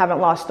realize I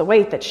haven't lost the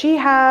weight that she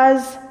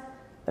has.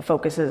 The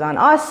focus is on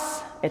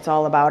us. It's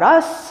all about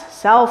us.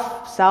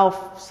 Self,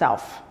 self,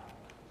 self.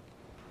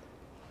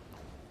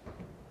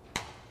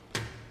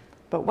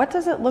 But what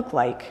does it look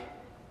like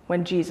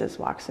when Jesus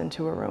walks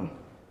into a room?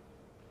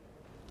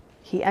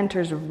 He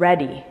enters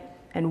ready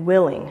and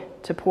willing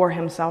to pour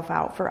himself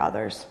out for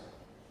others.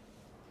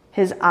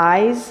 His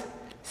eyes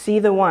see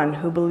the one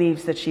who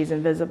believes that she's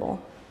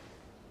invisible.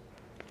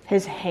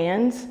 His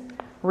hands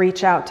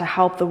reach out to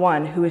help the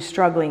one who is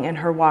struggling in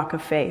her walk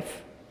of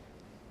faith.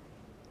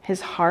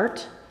 His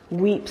heart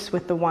weeps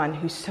with the one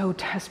who so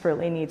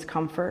desperately needs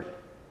comfort.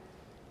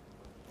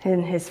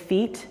 And his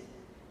feet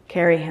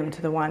carry him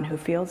to the one who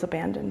feels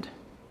abandoned.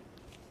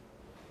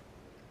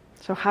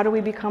 So how do we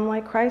become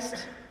like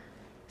Christ?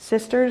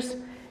 Sisters,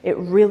 it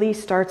really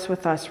starts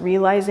with us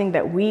realizing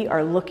that we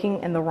are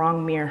looking in the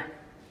wrong mirror.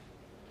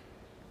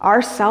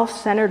 Our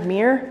self-centered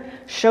mirror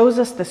shows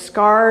us the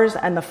scars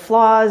and the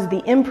flaws,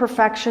 the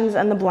imperfections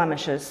and the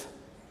blemishes.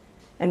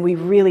 And we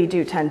really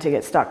do tend to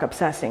get stuck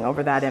obsessing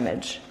over that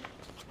image.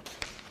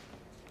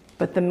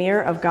 But the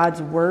mirror of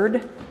God's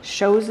word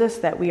shows us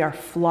that we are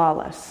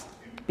flawless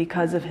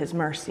because of his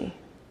mercy.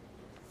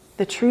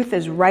 The truth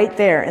is right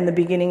there in the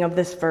beginning of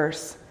this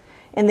verse.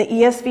 In the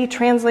ESV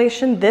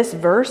translation, this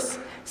verse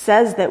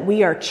says that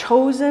we are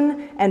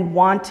chosen and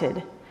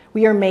wanted.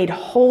 We are made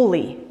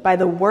holy by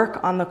the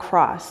work on the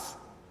cross.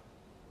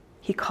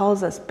 He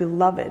calls us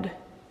beloved.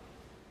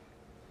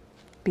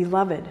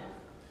 Beloved,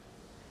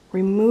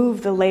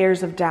 remove the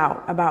layers of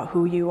doubt about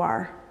who you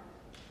are.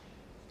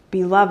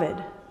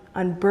 Beloved,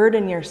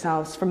 unburden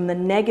yourselves from the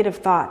negative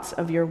thoughts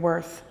of your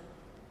worth.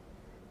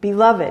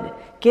 Beloved,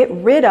 get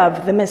rid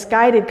of the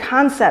misguided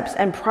concepts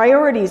and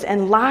priorities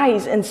and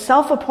lies and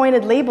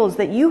self-appointed labels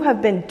that you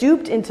have been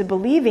duped into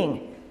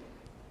believing.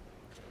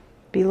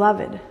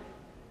 Beloved,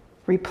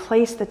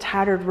 replace the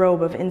tattered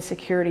robe of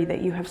insecurity that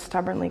you have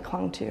stubbornly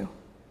clung to.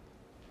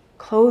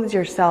 Clothe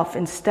yourself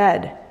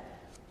instead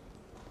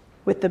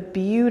with the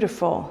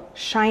beautiful,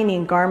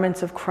 shining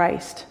garments of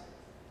Christ,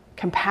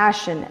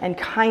 compassion and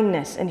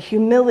kindness and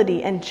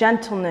humility and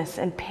gentleness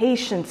and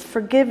patience,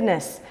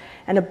 forgiveness,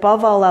 and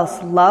above all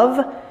else,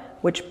 love,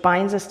 which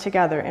binds us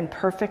together in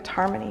perfect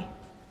harmony.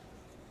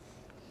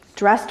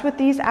 Dressed with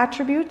these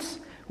attributes,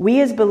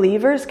 we as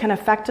believers can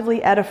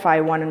effectively edify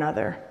one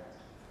another.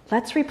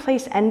 Let's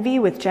replace envy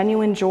with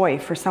genuine joy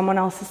for someone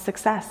else's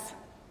success.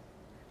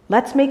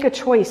 Let's make a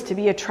choice to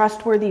be a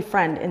trustworthy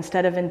friend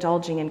instead of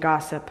indulging in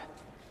gossip.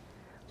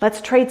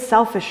 Let's trade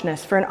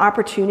selfishness for an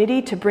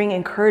opportunity to bring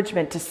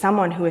encouragement to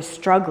someone who is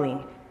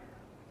struggling.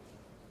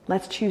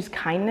 Let's choose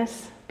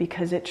kindness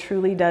because it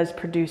truly does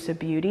produce a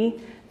beauty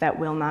that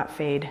will not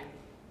fade.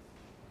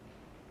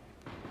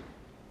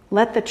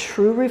 Let the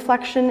true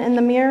reflection in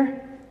the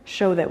mirror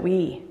show that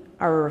we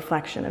are a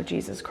reflection of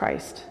Jesus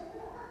Christ.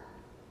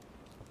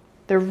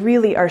 There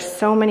really are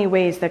so many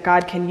ways that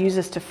God can use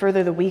us to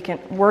further the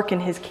work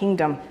in his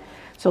kingdom.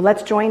 So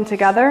let's join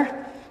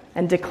together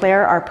and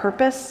declare our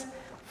purpose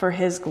for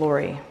his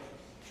glory.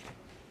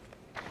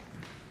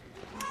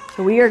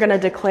 So we are going to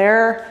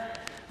declare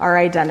our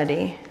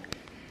identity.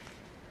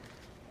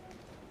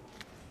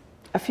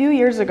 A few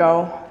years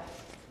ago,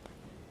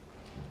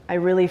 I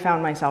really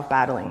found myself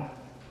battling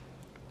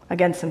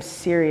against some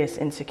serious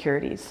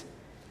insecurities.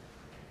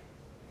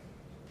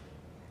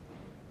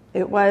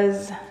 It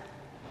was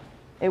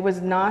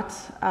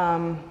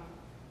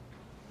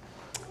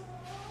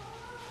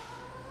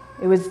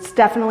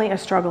definitely a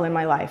struggle in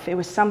my life. It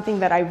was something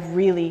that I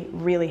really,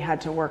 really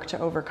had to work to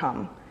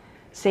overcome.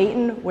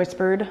 Satan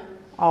whispered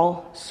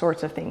all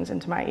sorts of things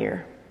into my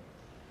ear,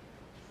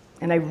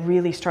 and I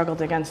really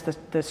struggled against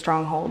the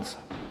strongholds.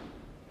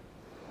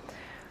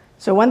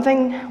 So one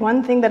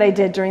thing that I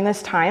did during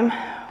this time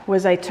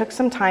was I took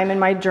some time in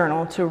my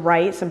journal to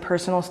write some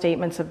personal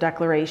statements of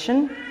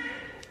declaration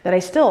that I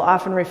still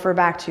often refer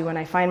back to when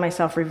I find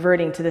myself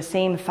reverting to the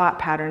same thought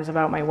patterns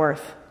about my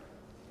worth.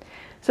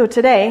 So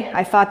today,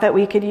 I thought that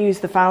we could use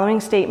the following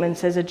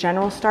statements as a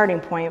general starting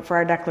point for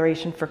our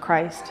declaration for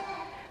Christ.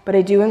 But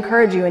I do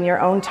encourage you in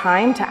your own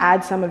time to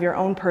add some of your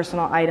own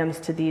personal items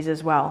to these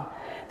as well.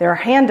 There are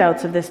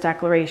handouts of this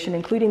declaration,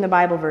 including the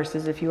Bible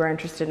verses, if you are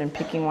interested in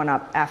picking one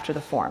up after the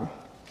form.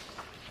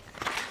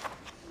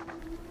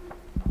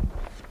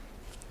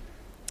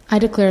 I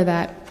declare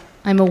that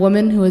I'm a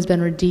woman who has been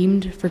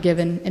redeemed,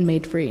 forgiven, and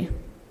made free.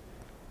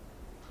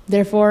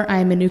 Therefore, I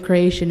am a new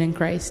creation in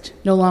Christ,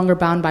 no longer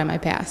bound by my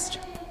past.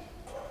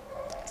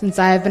 Since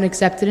I have been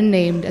accepted and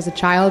named as a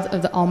child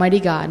of the Almighty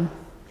God,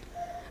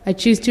 I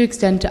choose to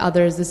extend to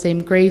others the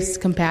same grace,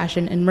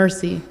 compassion, and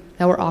mercy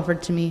that were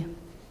offered to me.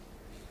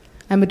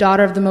 I'm a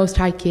daughter of the Most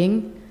High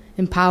King,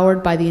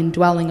 empowered by the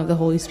indwelling of the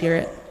Holy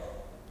Spirit.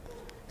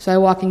 So I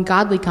walk in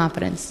godly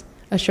confidence,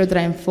 assured that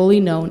I am fully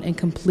known and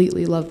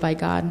completely loved by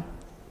God.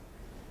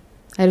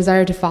 I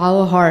desire to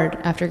follow hard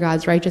after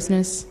God's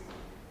righteousness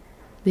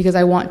because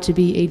I want to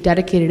be a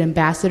dedicated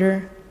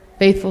ambassador,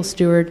 faithful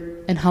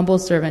steward, and humble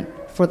servant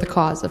for the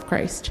cause of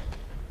Christ.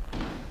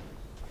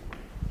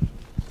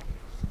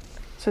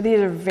 So these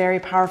are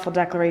very powerful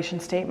declaration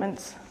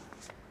statements.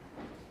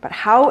 But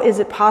how is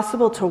it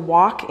possible to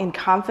walk in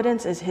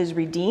confidence as his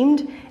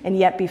redeemed and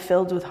yet be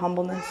filled with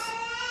humbleness?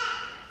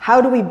 How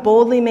do we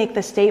boldly make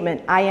the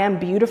statement, I am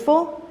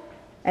beautiful,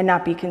 and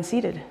not be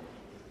conceited?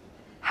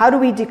 How do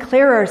we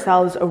declare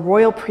ourselves a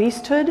royal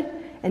priesthood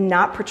and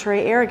not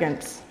portray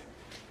arrogance?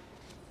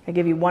 I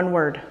give you one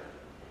word: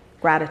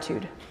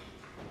 gratitude.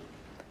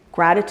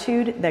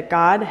 Gratitude that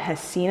God has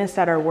seen us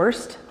at our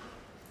worst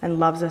and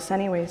loves us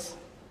anyways.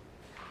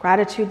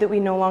 Gratitude that we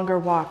no longer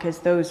walk as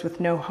those with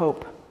no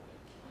hope.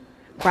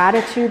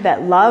 Gratitude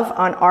that love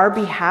on our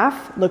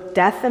behalf looked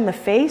death in the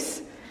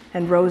face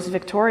and rose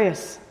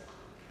victorious.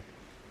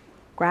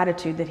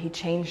 Gratitude that he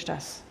changed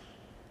us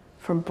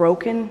from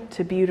broken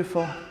to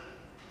beautiful,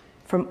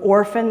 from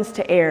orphans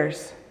to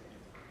heirs,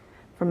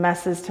 from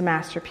messes to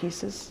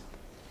masterpieces.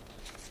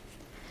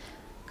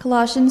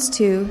 Colossians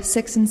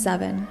 2:6 and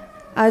 7.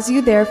 As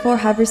you therefore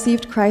have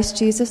received Christ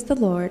Jesus the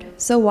Lord,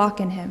 so walk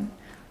in him,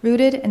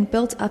 rooted and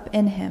built up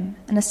in him,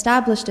 and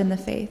established in the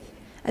faith,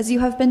 as you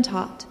have been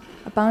taught,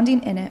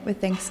 abounding in it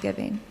with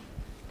thanksgiving.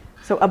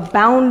 So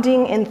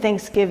abounding in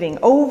thanksgiving,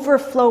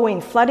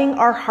 overflowing, flooding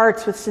our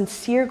hearts with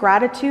sincere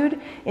gratitude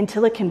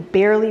until it can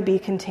barely be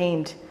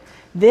contained.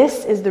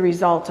 This is the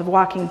result of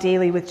walking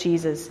daily with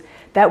Jesus,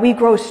 that we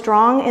grow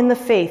strong in the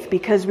faith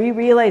because we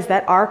realize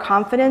that our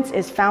confidence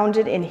is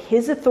founded in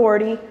his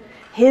authority,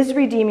 his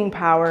redeeming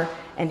power,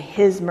 and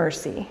his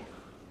mercy.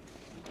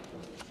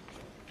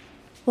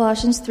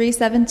 Colossians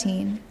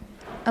 3:17.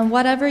 And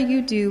whatever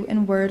you do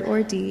in word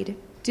or deed,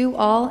 do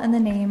all in the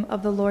name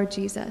of the Lord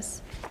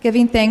Jesus,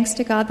 giving thanks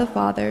to God the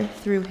Father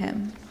through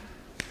him.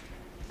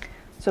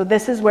 So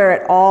this is where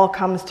it all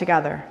comes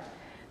together.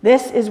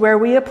 This is where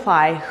we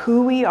apply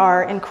who we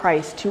are in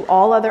Christ to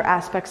all other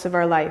aspects of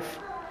our life.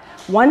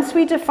 Once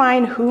we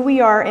define who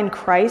we are in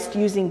Christ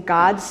using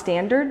God's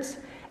standards,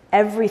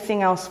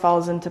 everything else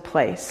falls into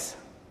place.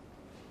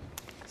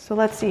 So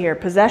let's see here.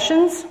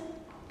 Possessions,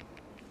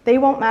 they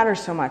won't matter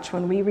so much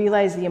when we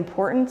realize the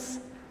importance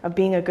of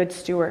being a good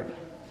steward.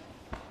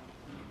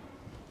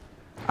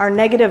 Our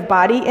negative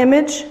body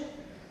image,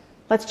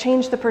 let's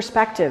change the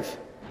perspective.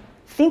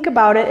 Think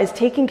about it as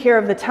taking care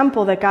of the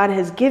temple that God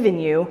has given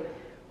you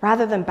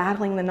rather than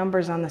battling the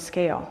numbers on the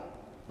scale.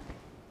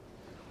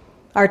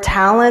 Our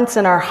talents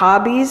and our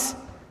hobbies,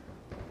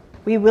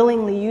 we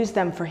willingly use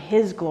them for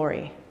his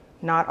glory,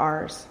 not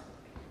ours.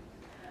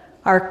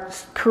 Our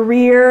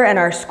career and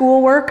our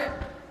schoolwork,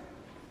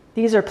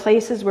 These are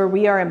places where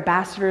we are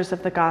ambassadors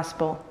of the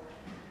gospel,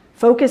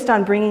 focused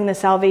on bringing the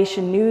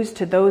salvation news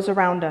to those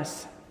around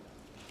us.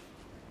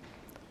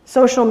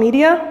 Social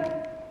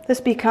media, this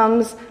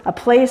becomes a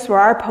place where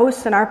our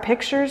posts and our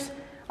pictures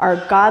are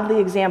a godly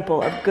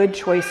example of good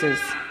choices.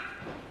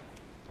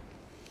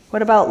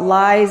 What about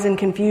lies and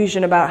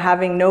confusion about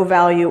having no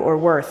value or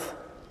worth?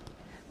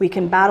 We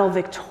can battle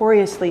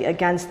victoriously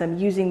against them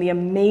using the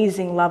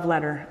amazing love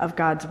letter of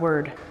God's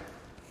Word.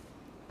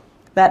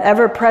 That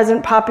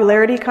ever-present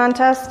popularity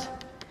contest,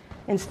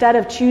 instead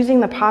of choosing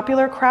the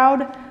popular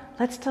crowd,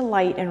 let's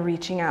delight in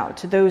reaching out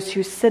to those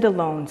who sit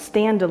alone,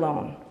 stand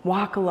alone,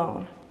 walk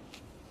alone.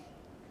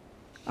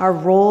 Our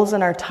roles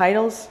and our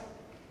titles,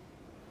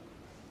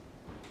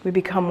 we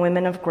become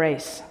women of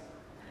grace,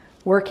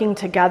 working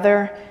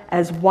together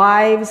as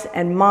wives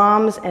and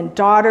moms and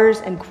daughters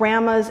and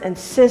grandmas and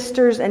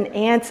sisters and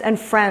aunts and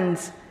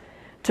friends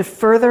to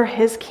further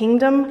His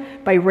kingdom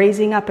by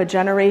raising up a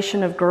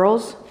generation of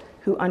girls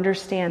who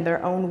understand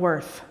their own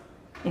worth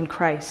in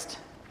Christ.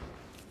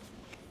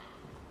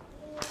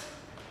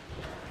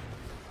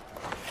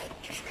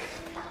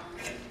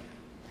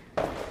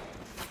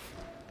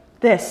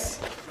 This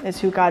is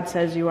who God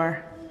says you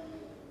are.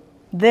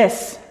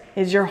 This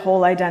is your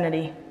whole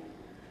identity,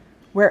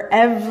 where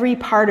every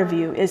part of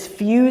you is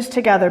fused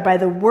together by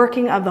the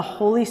working of the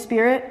Holy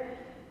Spirit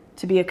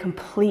to be a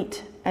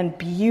complete and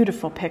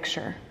beautiful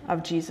picture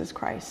of Jesus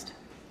Christ.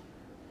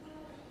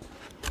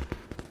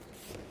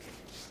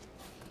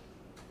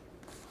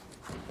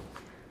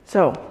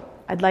 So,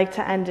 I'd like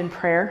to end in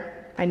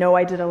prayer. I know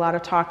I did a lot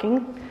of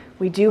talking.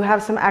 We do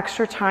have some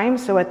extra time,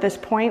 so at this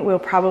point we'll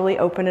probably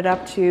open it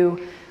up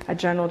to a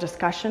general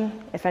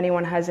discussion. If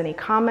anyone has any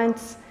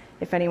comments,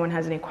 if anyone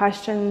has any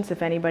questions,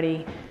 if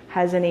anybody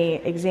has any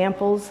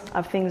examples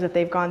of things that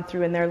they've gone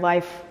through in their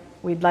life,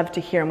 we'd love to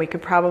hear. And we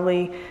could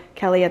probably,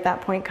 Kelly, at that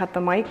point, cut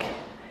the mic.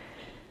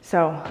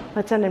 So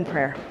let's end in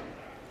prayer.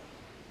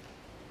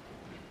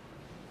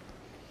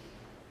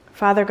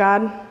 Father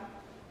God,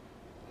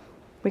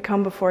 we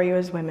come before you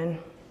as women,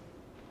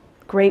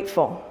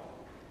 grateful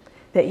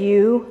that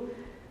you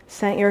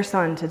sent your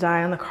Son to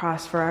die on the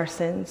cross for our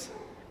sins.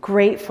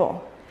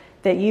 Grateful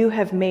that you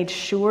have made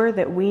sure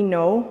that we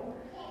know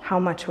how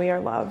much we are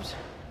loved.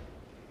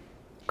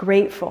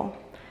 Grateful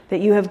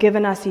that you have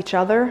given us each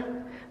other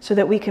so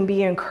that we can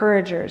be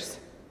encouragers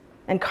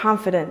and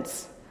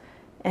confidence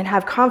and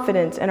have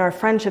confidence in our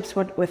friendships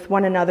with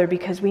one another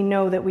because we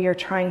know that we are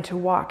trying to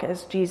walk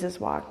as Jesus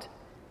walked.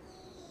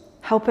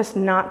 Help us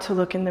not to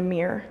look in the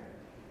mirror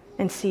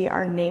and see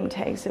our name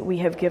tags that we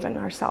have given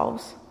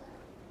ourselves.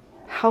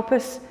 Help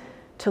us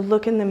to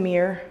look in the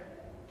mirror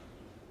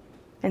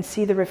and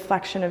see the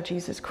reflection of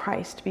Jesus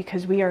Christ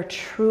because we are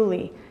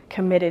truly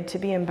committed to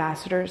be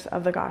ambassadors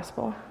of the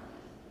gospel.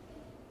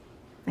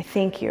 I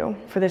thank you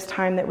for this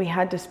time that we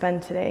had to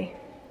spend today.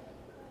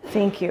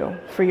 Thank you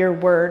for your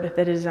word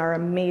that is our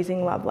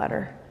amazing love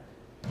letter.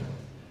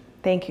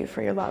 Thank you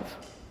for your love.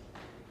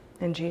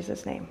 In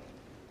Jesus' name,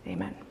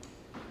 amen.